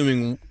guys are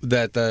assuming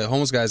that the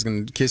homeless guy is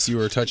going to kiss you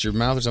or touch your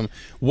mouth or something.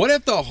 What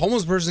if the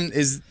homeless person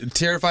is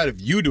terrified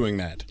of you doing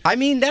that? I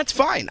mean, that's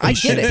fine. I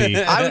get it.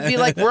 I would be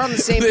like, we're on the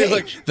same page.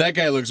 Like, that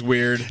guy looks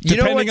weird.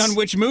 Depending on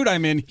which mood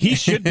I'm in, he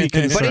should be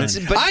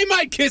concerned. But I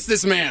might kiss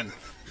this man.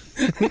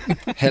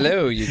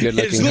 Hello, you It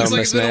good-looking looks like homeless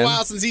it's been man. a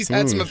while since he's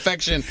had some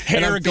affection. And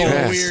Hair I'm feeling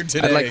goals. weird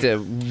today. I'd like to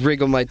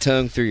wriggle my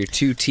tongue through your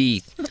 2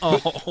 teeth.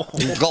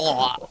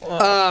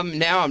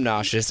 Now I'm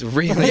nauseous.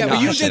 Really Yeah, but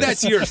you nauseous. did that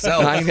to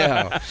yourself. I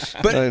know.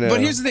 But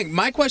here's the thing.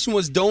 My question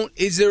was,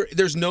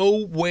 there's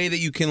no way that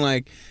you can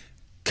like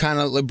kind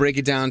of break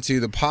it down to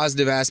the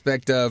positive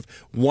aspect of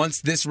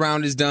once this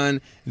round is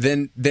done,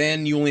 then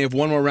you only have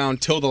one more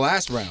round till the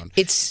last round.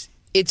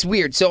 It's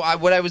weird. So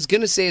what I was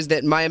going to say is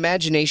that my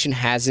imagination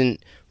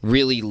hasn't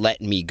really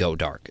let me go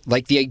dark.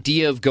 Like, the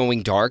idea of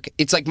going dark,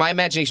 it's like my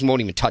imagination won't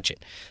even touch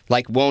it.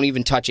 Like, won't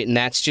even touch it, and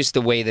that's just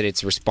the way that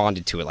it's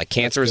responded to it. Like,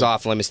 cancer is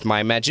off limits to my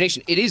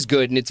imagination. It is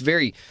good, and it's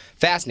very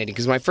fascinating,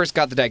 because when I first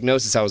got the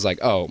diagnosis, I was like,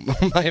 oh,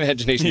 my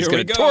imagination is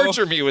going to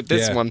torture me with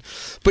this one.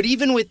 But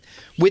even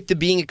with the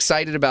being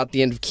excited about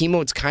the end of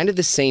chemo, it's kind of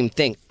the same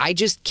thing. I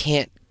just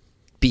can't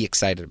be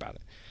excited about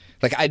it.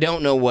 Like, I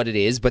don't know what it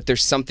is, but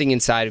there's something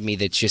inside of me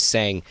that's just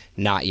saying,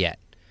 not yet.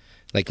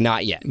 Like,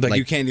 not yet. Like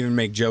you can't even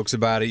make jokes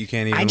about it. You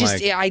can't even,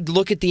 I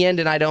look at the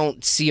end and I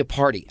don't see a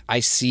party.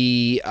 I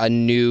see a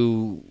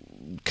new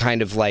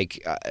kind of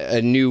like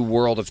a new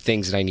world of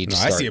things that I need to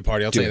start. I see a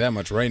party. I'll tell you that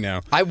much right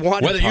now. I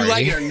want Whether a party. you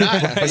like it or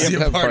not, I see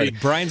a party.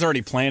 Brian's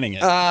already planning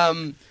it.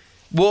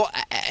 Well,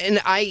 and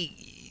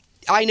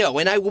I know,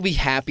 and I will be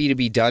happy to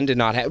be done to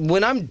not have.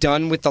 When I'm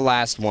done with the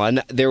last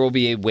one, there will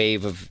be a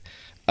wave of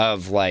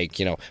like,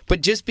 you know,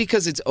 but just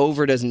because it's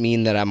over doesn't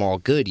mean that I'm all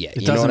good yet.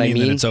 It you know doesn't what mean I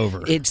mean? that it's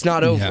over. It's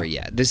not over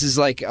yet. This is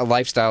like a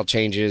lifestyle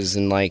changes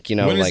and like, you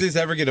know, when does like, this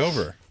ever get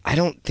over? I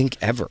don't think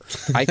ever.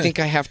 I think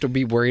I have to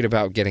be worried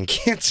about getting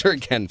cancer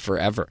again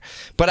forever.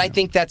 But I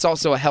think that's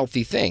also a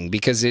healthy thing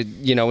because it,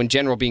 you know, in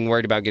general, being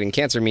worried about getting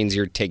cancer means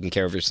you're taking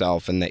care of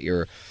yourself and that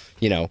you're,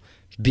 you know,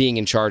 being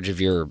in charge of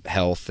your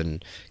health.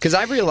 And because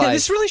I realized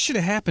this really should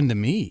have happened to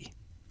me.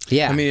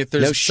 Yeah. I mean, if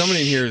there's someone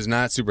in here who's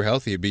not super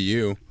healthy, it'd be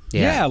you.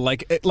 Yeah,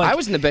 like I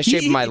was in the best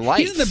shape of my life.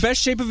 He's in the best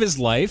shape of his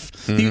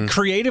life. He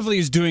creatively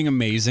is doing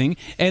amazing,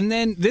 and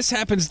then this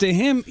happens to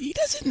him. He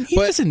doesn't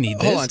need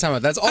this. Hold on, time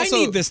out. That's also I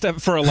need this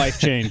stuff for a life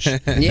change.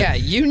 Yeah,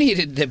 you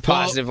needed the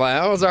positive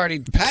life. I was already.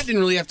 Pat didn't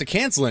really have to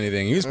cancel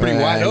anything. He was pretty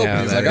wide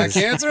open. He's like, I got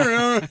cancer.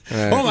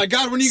 Oh my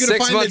God, when are you going to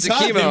 6 find months the of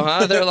time? chemo,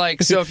 huh? They're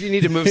like, so if you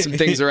need to move some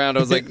things around, I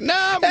was like, nah,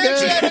 I'm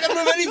good. Actually, I don't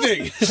move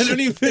anything. I don't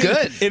even.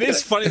 Good. It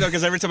is funny though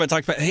because every time I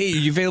talk about, hey, are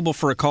you available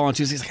for a call on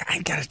Tuesday? He's like, I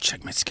gotta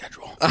check my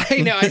schedule. I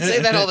know. I say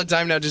that all the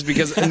time now, just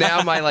because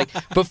now my like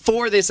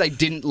before this, I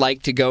didn't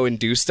like to go and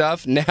do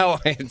stuff. Now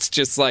it's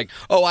just like,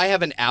 oh, I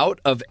have an out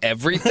of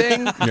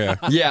everything.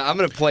 Yeah, I'm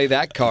gonna play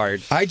that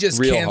card. I just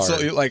real cancel.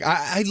 hard. Like,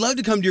 I'd love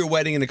to come to your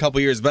wedding in a couple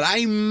years, but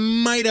I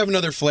might have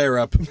another flare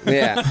up.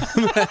 Yeah,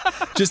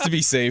 just to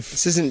be safe.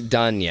 this isn't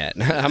done yet.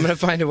 I'm gonna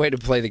find a way to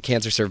play the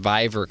cancer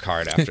survivor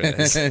card after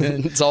this.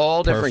 It's a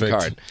all different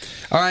card.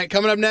 All right,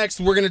 coming up next,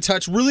 we're going to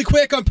touch really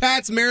quick on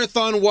Pat's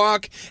marathon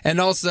walk, and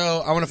also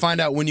I want to find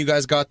out when you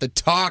guys got the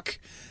talk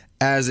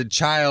as a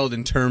child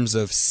in terms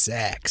of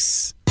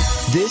sex.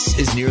 This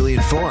is Nearly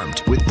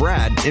Informed with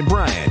Brad and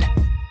Brian.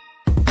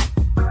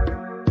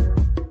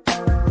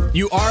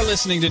 You are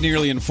listening to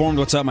Nearly Informed.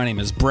 What's up? My name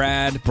is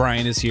Brad.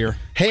 Brian is here.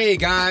 Hey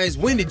guys,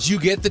 when did you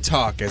get the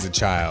talk as a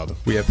child?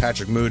 We have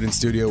Patrick Moote in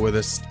studio with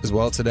us as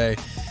well today.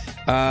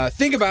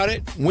 Think about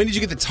it. When did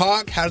you get the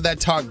talk? How did that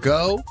talk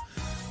go?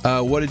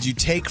 What did you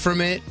take from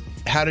it?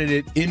 How did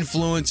it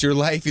influence your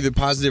life, either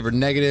positive or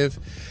negative?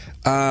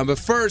 But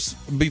first,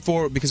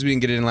 because we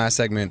didn't get it in last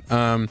segment,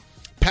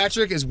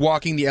 Patrick is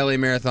walking the LA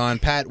Marathon.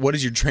 Pat, what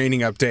is your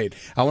training update?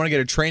 I want to get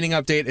a training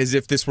update as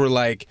if this were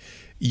like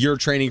your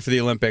training for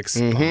the Olympics.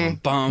 Bum,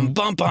 bum,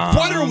 bum.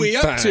 What are we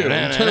up to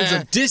in terms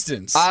of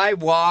distance? I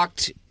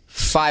walked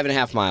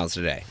 5.5 miles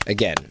today.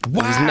 Again,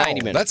 Wow, it was 90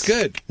 minutes. That's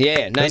good.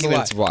 Yeah, 90 That's a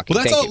minutes lot. of walking.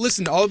 Well, that's Thank all. you.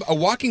 Listen,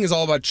 walking is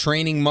all about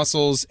training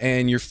muscles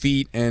and your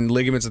feet and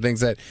ligaments and things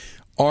that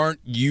aren't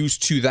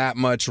used to that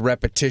much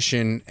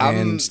repetition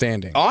and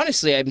standing.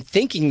 Honestly, I'm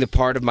thinking the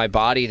part of my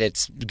body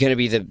that's going to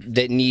be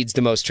that needs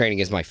the most training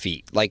is my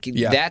feet. Like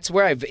that's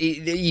where I've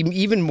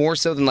even more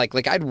so than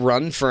like I'd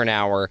run for an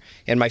hour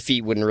and my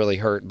feet wouldn't really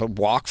hurt, but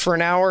walk for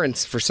an hour and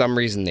for some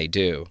reason they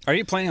do. Are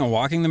you planning on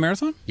walking the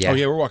marathon? Yeah. Oh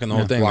yeah, we're walking the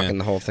whole thing. Walking man.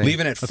 the whole thing.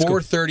 Leaving at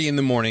 4:30 in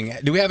the morning.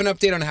 Do we have an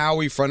update on how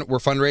we're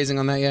fundraising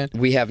on that yet?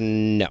 We have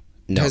no.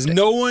 Has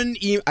no one?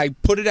 I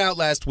put it out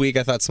last week.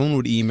 I thought someone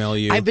would email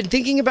you. I've been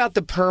thinking about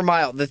the per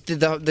mile.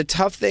 The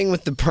tough thing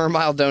with the per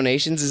mile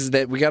donations is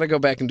that we got to go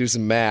back and do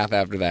some math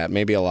after that.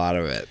 Maybe a lot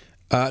of it.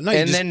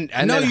 Then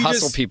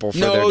hustle people for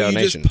their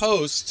donation. You just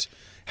post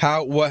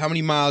how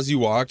many miles you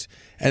walked,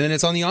 and then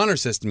it's on the honor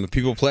system. If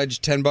people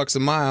pledge $10 a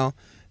mile,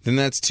 then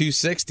that's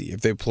 $260. If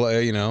they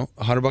play,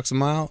 $100 a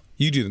mile,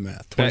 you do the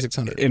math.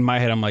 $2,600. In my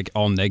head, I'm like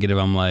all negative.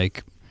 I'm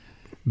like,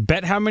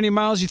 bet how many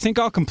miles you think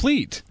I'll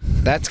complete.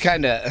 That's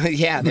kind of,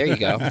 yeah, there you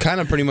go.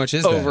 Kind of pretty much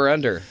is Over, that.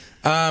 under.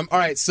 All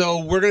right, so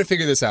we're going to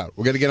figure this out.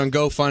 We're going to get on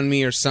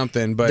GoFundMe or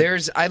something. But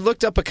I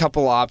looked up a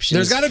couple options.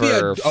 There's gotta be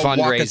a fundraising,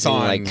 walkathon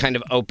like kind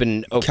of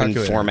open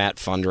calculator. format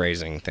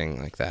fundraising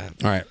thing like that.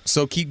 All right,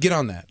 so get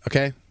on that,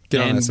 okay?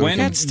 Get on And that. So we when,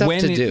 can- got stuff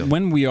to do.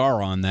 when we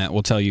are on that,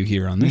 we'll tell you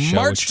here on this show.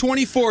 March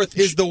 24th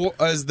is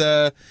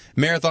the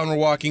marathon we're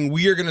walking.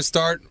 We are going to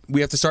start.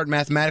 We have to start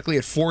mathematically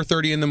at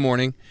 4:30 in the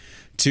morning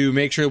to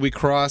make sure we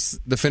cross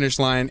the finish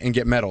line and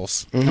get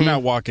medals. I'm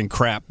not walking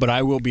crap, but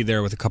I will be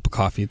there with a cup of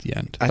coffee at the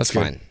end. That's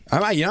good. fine.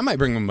 I might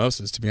bring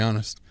mimosas, to be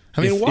honest.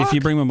 I mean, If you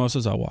bring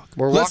mimosas, I'll walk.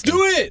 We're let's walking.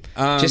 do it.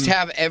 Just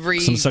have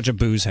I'm such a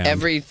booze hound.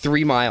 every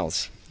 3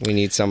 miles. We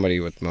need somebody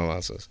with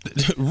mimosas.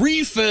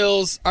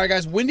 Refills. All right,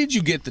 guys. When did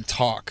you get the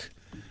talk?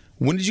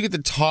 when did you get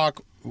the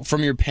talk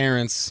from your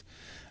parents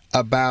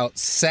about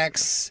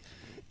sex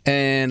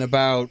and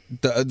about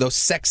those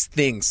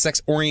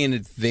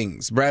sex-oriented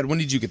things? Brad, when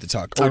did you get the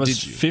talk? Or I was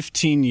did you?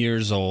 15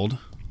 years old,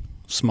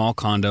 small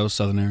condo,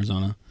 Southern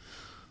Arizona,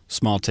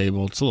 small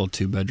table. It's a little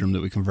 2-bedroom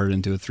that we converted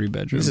into a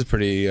 3-bedroom. This is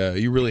pretty.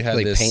 You really had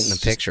Really this painting the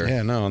picture.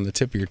 Yeah, no, on the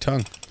tip of your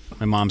tongue.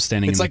 My mom's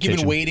standing It's in like the you've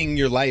kitchen. been waiting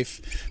your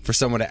life for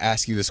someone to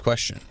ask you this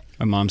question.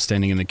 My mom's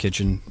standing in the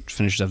kitchen,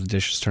 finishes up the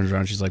dishes, turns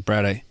around, she's like,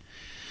 Brad, I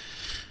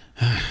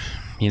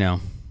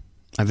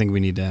think we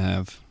need to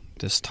have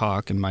this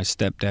talk. And my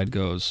stepdad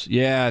goes,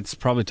 yeah, it's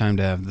probably time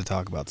to have the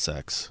talk about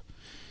sex.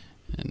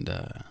 And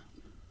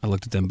I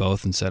looked at them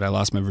both and said, I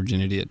lost my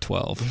virginity at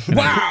 12. And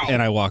Wow!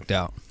 and I walked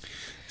out.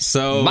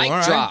 So Mic all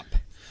right. drop.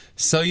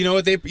 So you know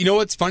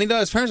what's funny though?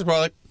 His parents are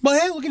probably like, well,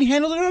 hey, look, and he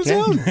handled it on his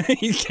own.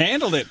 He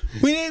handled it.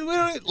 We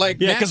don't like.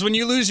 Yeah, because when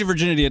you lose your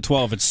virginity at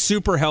 12, it's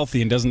super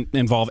healthy and doesn't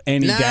involve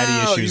any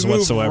daddy issues you move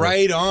whatsoever.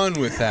 right on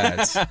with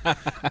that.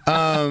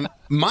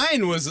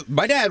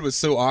 My dad was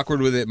so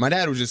awkward with it. My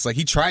dad was just like,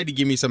 he tried to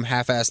give me some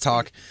half-ass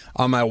talk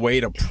on my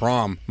way to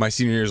prom. My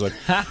senior year is like,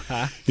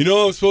 I'm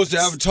supposed to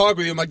have a talk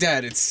with you. I'm like,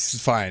 Dad,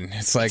 it's fine.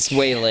 It's like, It's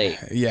way late.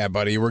 yeah,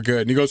 buddy, we're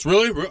good. And he goes,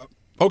 really?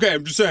 Okay,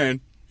 I'm just saying.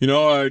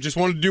 I just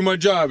wanted to do my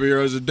job here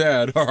as a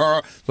dad.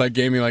 Like,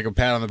 gave me like a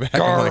pat on the back.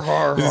 I'm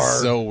like, this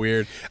is so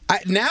weird.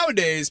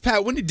 Nowadays,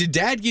 Pat, did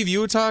Dad give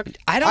you a talk?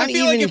 I don't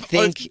feel even like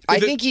think. I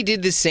think he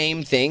did the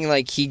same thing.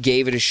 Like he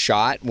gave it a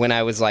shot when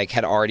I was like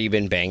had already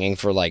been banging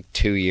for like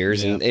 2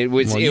 years, and it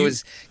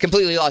was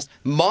completely lost.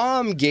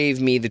 Mom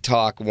gave me the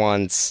talk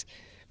once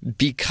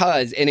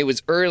because it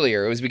was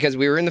earlier. It was because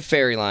we were in the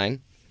ferry line.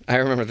 I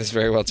remember this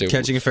very well too.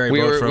 Catching a ferry we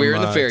boat were, from we were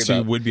in the ferry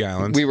to boat. Whidbey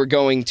Island. We were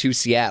going to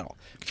Seattle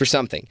for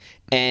something.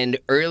 And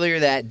earlier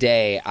that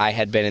day, I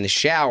had been in the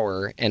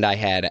shower and I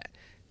had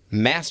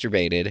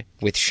masturbated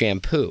with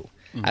shampoo.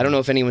 I don't know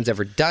if anyone's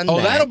ever done that.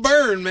 Oh, that'll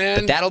burn, man.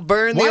 But that'll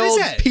burn the Why is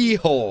old that? pee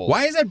hole.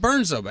 Why is that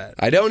burn so bad?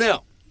 I don't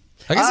know.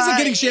 I guess it's like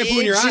getting shampoo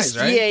in your It's eyes, just-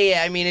 right?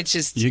 Yeah. I mean, it's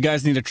just You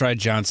guys need to try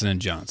Johnson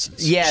 &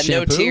 Johnson's. Shampoo?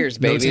 no tears,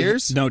 baby. No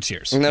tears? No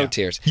tears. No Yeah.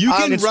 tears. You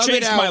can It's rub it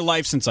changed out. my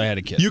life since I had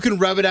a kid. You can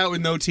rub it out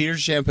with no tears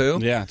shampoo.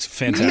 Yeah, it's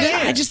fantastic.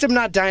 Yeah, I just am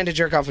not dying to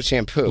jerk off with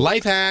shampoo.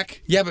 Life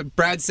hack. Yeah, but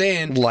Brad's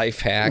saying Life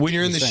hack. when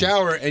you're in the Insane.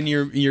 shower and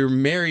you're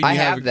married, I you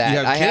have that. You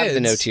have I have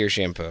the kids. no tear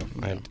shampoo.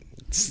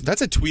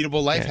 That's a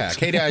tweetable life hack.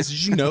 Hey guys,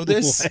 did you know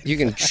this? You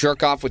can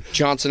jerk off with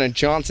Johnson &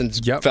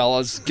 Johnson's. Yep.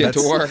 Fellas, get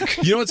to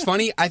work. You know what's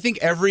funny? I think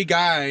every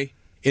guy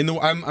in the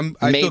I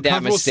Made feel that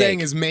comfortable mistake. saying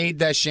has made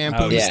that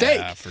shampoo Oh, mistake.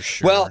 Yeah, for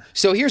sure. Well,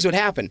 so here's what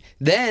happened.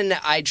 Then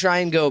I try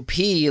and go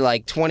pee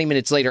like 20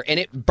 minutes later, and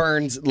it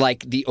burns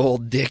like the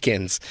old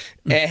Dickens.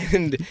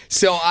 And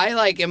so I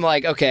am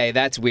like, okay,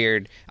 that's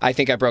weird. I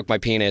think I broke my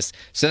penis.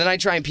 So then I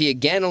try and pee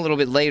again a little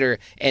bit later,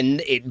 and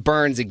it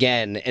burns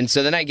again. And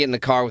so then I get in the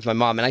car with my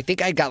mom, and I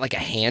think I got like a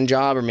hand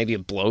job or maybe a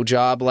blow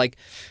job like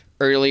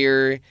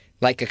earlier,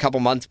 like a couple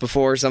months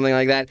before or something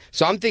like that.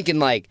 So I'm thinking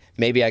like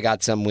maybe I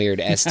got some weird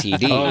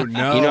STD. Oh,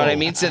 no. You know what I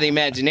mean? So the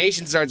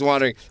imagination starts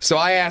wandering. So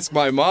I ask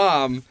my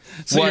mom,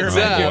 So what's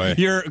up?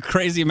 your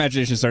crazy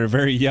imagination started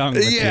very young.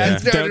 With Yeah, it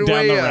started down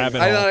way the young.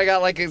 rabbit I hole. thought I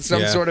got like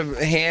some Yeah. sort of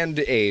hand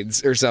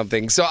aids or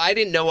something. So I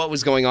didn't know what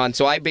was going on.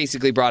 So I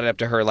basically brought it up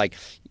to her like,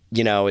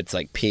 it's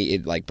like pee.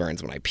 It like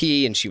burns when I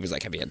pee, and she was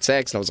like, "Have you had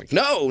sex?" And I was like,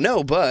 "No,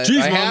 but Jeez,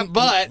 I Mom, have,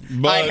 but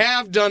I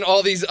have done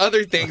all these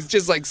other things."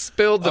 Just like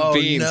spilled the Oh,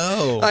 beans.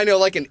 no. I know,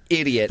 like an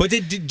idiot. But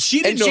did she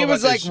didn't and know she about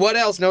was like, this. "What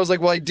else?" And I was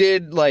like, "Well, I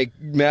did like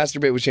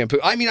masturbate with shampoo."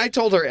 I mean, I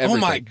told her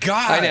everything. Oh, my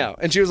God. I know,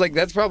 and she was like,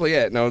 "That's probably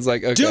it." And I was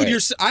like, "Okay,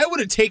 Dude, I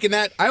would have taken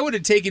that. I would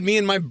have taken me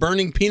and my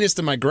burning penis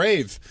to my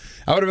grave.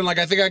 I would have been like,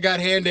 I think I got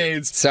hand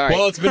aids. Sorry.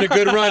 Well, it's been a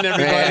good run,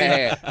 everybody.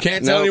 Hey.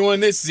 Can't tell Nope. anyone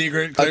this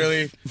secret,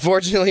 clearly.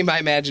 Fortunately, my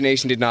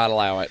imagination did not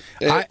allow it.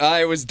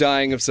 I was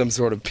dying of some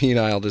sort of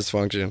penile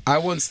dysfunction. I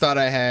once thought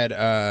I had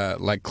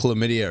like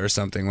chlamydia or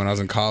something when I was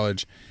in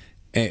college,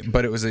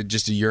 but it was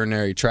just a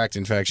urinary tract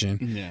infection.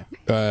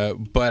 Yeah.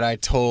 But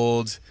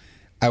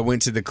I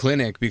went to the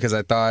clinic because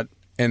I thought,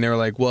 and they were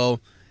like, well,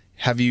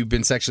 have you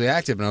been sexually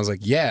active? And I was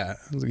like, yeah.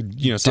 I was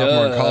like,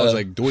 sophomore in college,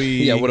 like,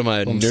 dwee. Yeah, what am I,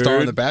 a I'm star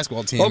on nerd? the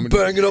basketball team. I'm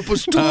banging up a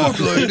stork,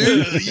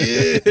 lady.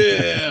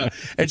 Yeah.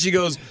 And she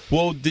goes,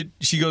 well, did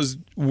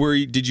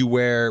you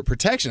wear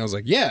protection? I was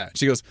like, yeah.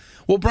 She goes,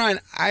 well, Brian,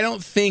 I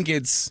don't think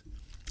it's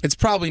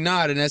probably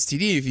not an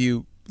STD if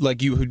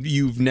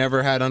you've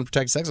never had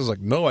unprotected sex. I was like,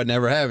 no, I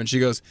never have. And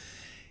she goes,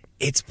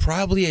 it's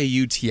probably a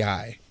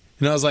UTI.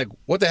 And I was like,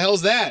 what the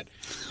hell's that?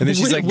 And then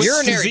she's like, Which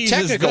Urinary disease is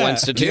Technical that?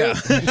 Institute.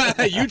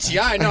 yeah.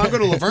 UTI? No, I go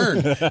to Laverne.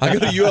 I go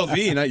to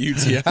ULV, not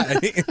UTI.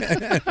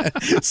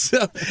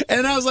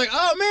 And I was like,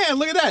 oh man,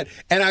 look at that.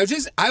 And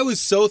I was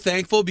so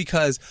thankful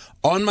because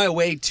on my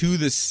way to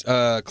this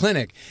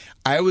clinic,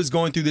 I was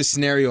going through this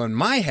scenario in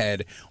my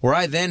head where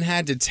I then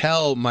had to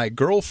tell my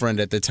girlfriend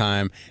at the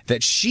time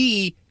that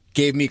she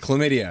gave me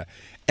chlamydia.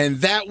 And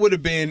that would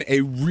have been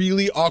a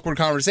really awkward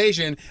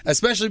conversation,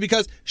 especially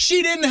because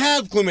she didn't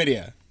have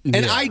chlamydia.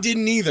 And I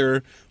didn't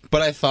either,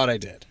 but I thought I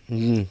did.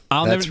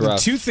 That's rough.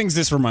 Two things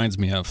this reminds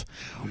me of.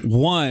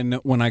 One,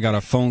 when I got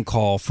a phone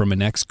call from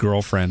an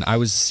ex-girlfriend. I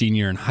was a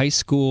senior in high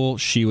school.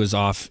 She was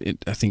off,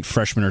 I think,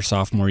 freshman or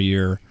sophomore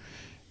year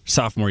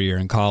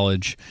in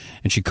college.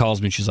 And she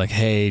calls me and she's like,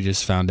 hey,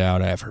 just found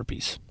out I have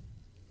herpes.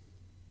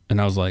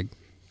 And I was like,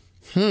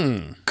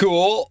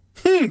 Cool.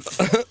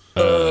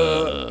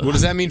 What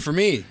does that mean for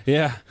me?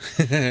 yeah.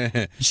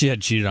 She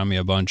had cheated on me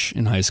a bunch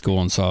in high school.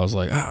 And so I was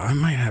like, I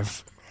might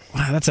have...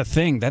 Wow, that's a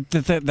thing.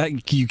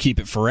 That you keep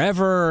it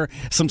forever.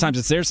 Sometimes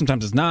it's there,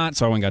 sometimes it's not.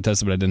 So I went and got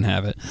tested, but I didn't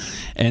have it.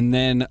 And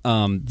then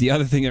the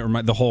other thing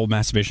that the whole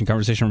masturbation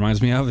conversation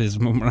reminds me of is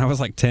when I was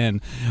like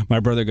 10, my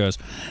brother goes,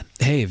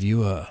 "Hey, have you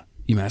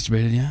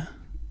masturbated yet?"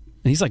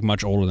 And he's like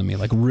much older than me,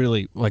 like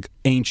really like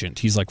ancient.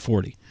 He's like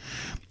 40,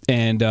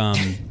 and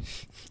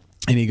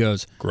he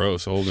goes,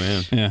 Gross, old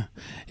man. yeah.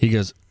 He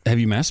goes, "Have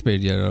you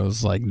masturbated yet?" I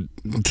was like,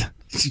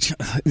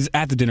 he's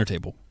at the dinner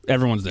table.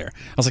 Everyone's there.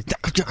 I was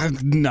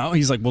like, no.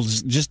 He's like, well,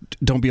 just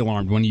don't be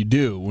alarmed. When you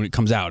do, when it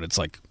comes out, it's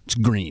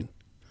green.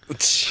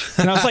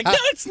 And I was like, no,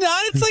 it's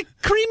not. It's like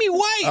creamy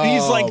white. And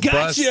he's like,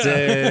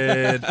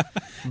 gotcha.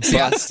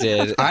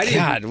 Busted.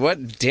 God,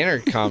 what dinner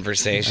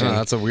conversation. Oh,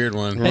 that's a weird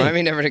one. Remind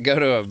me never to go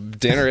to a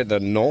dinner at the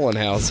Nolan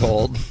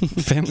household.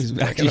 Family's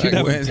back. You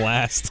have a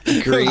blast.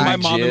 Green My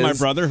mom and my jizz.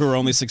 brother, who are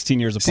only 16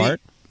 years apart.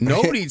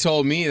 Nobody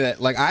told me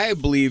that. Like, I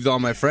believed all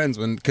my friends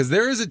because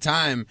there is a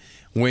time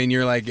when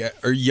you're like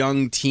a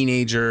young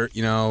teenager,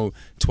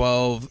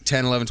 12,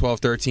 10, 11, 12,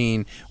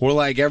 13, where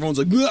like everyone's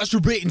like,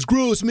 masturbating's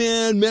gross,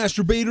 man,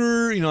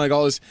 masturbator, like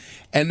all this.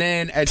 And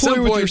then at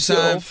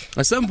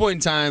some point in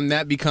time,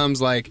 that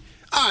becomes like,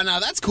 no,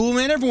 that's cool,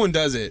 man. Everyone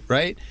does it,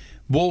 right?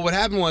 Well, what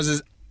happened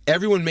was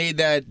everyone made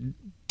that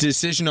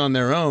decision on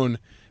their own,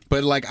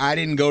 but like I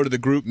didn't go to the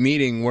group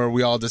meeting where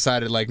we all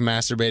decided like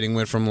masturbating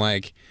went from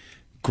like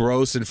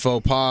gross and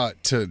faux pas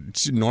to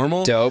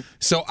normal. Dope.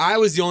 So I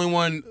was the only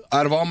one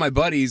out of all my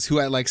buddies who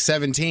at like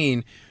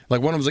 17,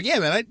 like one of them was like, yeah,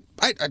 man,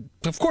 I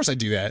of course I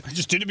do that. I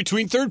just did it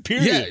between third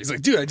period. Yeah, he's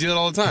like, dude, I do that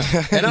all the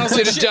time. And I was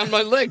like, Sit down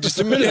my leg just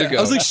a minute ago.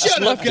 I was like,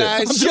 shut up,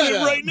 guys. I'm Shut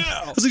doing up. it right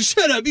now. I was like,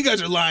 shut up. You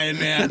guys are lying,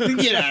 man.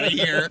 Get out of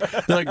here.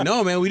 They're like,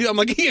 no, man, we do. I'm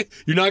like, yeah,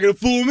 you're not going to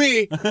fool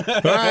me. All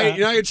right?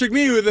 You're not going to trick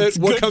me with it.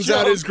 What comes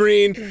out is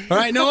green. All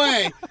right? No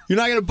way. You're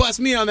not going to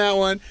bust me on that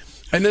one.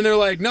 And then they're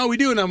like, no, we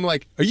do. And I'm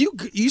like,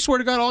 you swear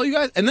to God, all you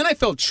guys? And then I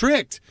felt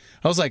tricked.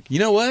 I was like, you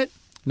know what?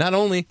 Not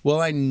only will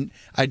I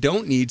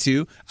don't need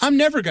to, I'm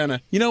never gonna.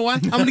 You know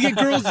what? I'm gonna get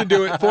girls to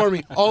do it for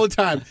me all the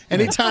time.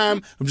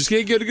 Anytime, I'm just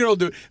gonna get a girl to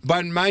do it.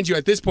 But mind you,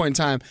 at this point in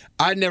time,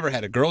 I'd never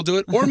had a girl do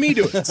it or me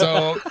do it.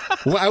 So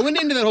I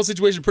went into that whole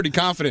situation pretty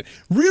confident.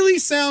 Really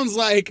sounds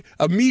like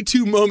a Me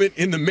Too moment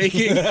in the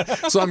making.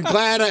 So I'm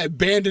glad I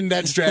abandoned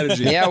that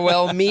strategy. Yeah,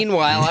 well,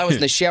 meanwhile, I was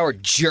in the shower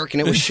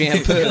jerking it with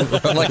shampoo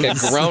like a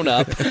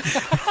grown-up.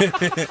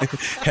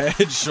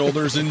 Head,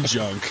 shoulders, and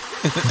junk.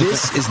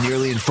 This is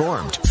Nearly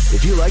Informed.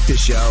 If you like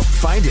this show,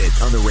 find it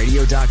on the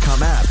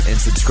radio.com app and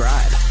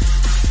subscribe.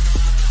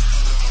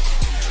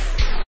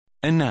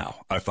 And now,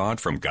 a thought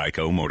from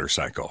Geico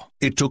Motorcycle.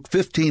 It took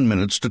 15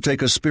 minutes to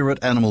take a spirit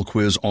animal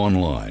quiz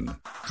online.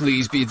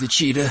 Please be the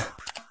cheetah.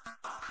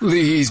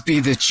 Please be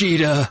the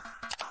cheetah.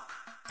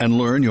 And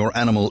learn your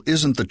animal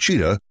isn't the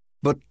cheetah,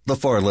 but the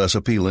far less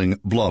appealing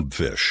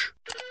blobfish.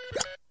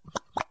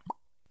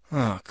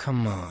 Oh,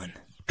 come on.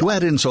 To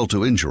add insult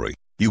to injury,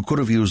 you could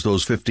have used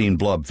those 15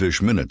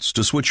 blobfish minutes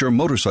to switch your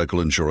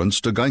motorcycle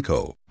insurance to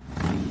Geico.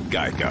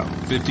 Geico.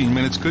 15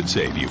 minutes could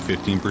save you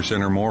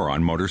 15% or more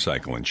on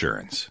motorcycle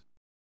insurance.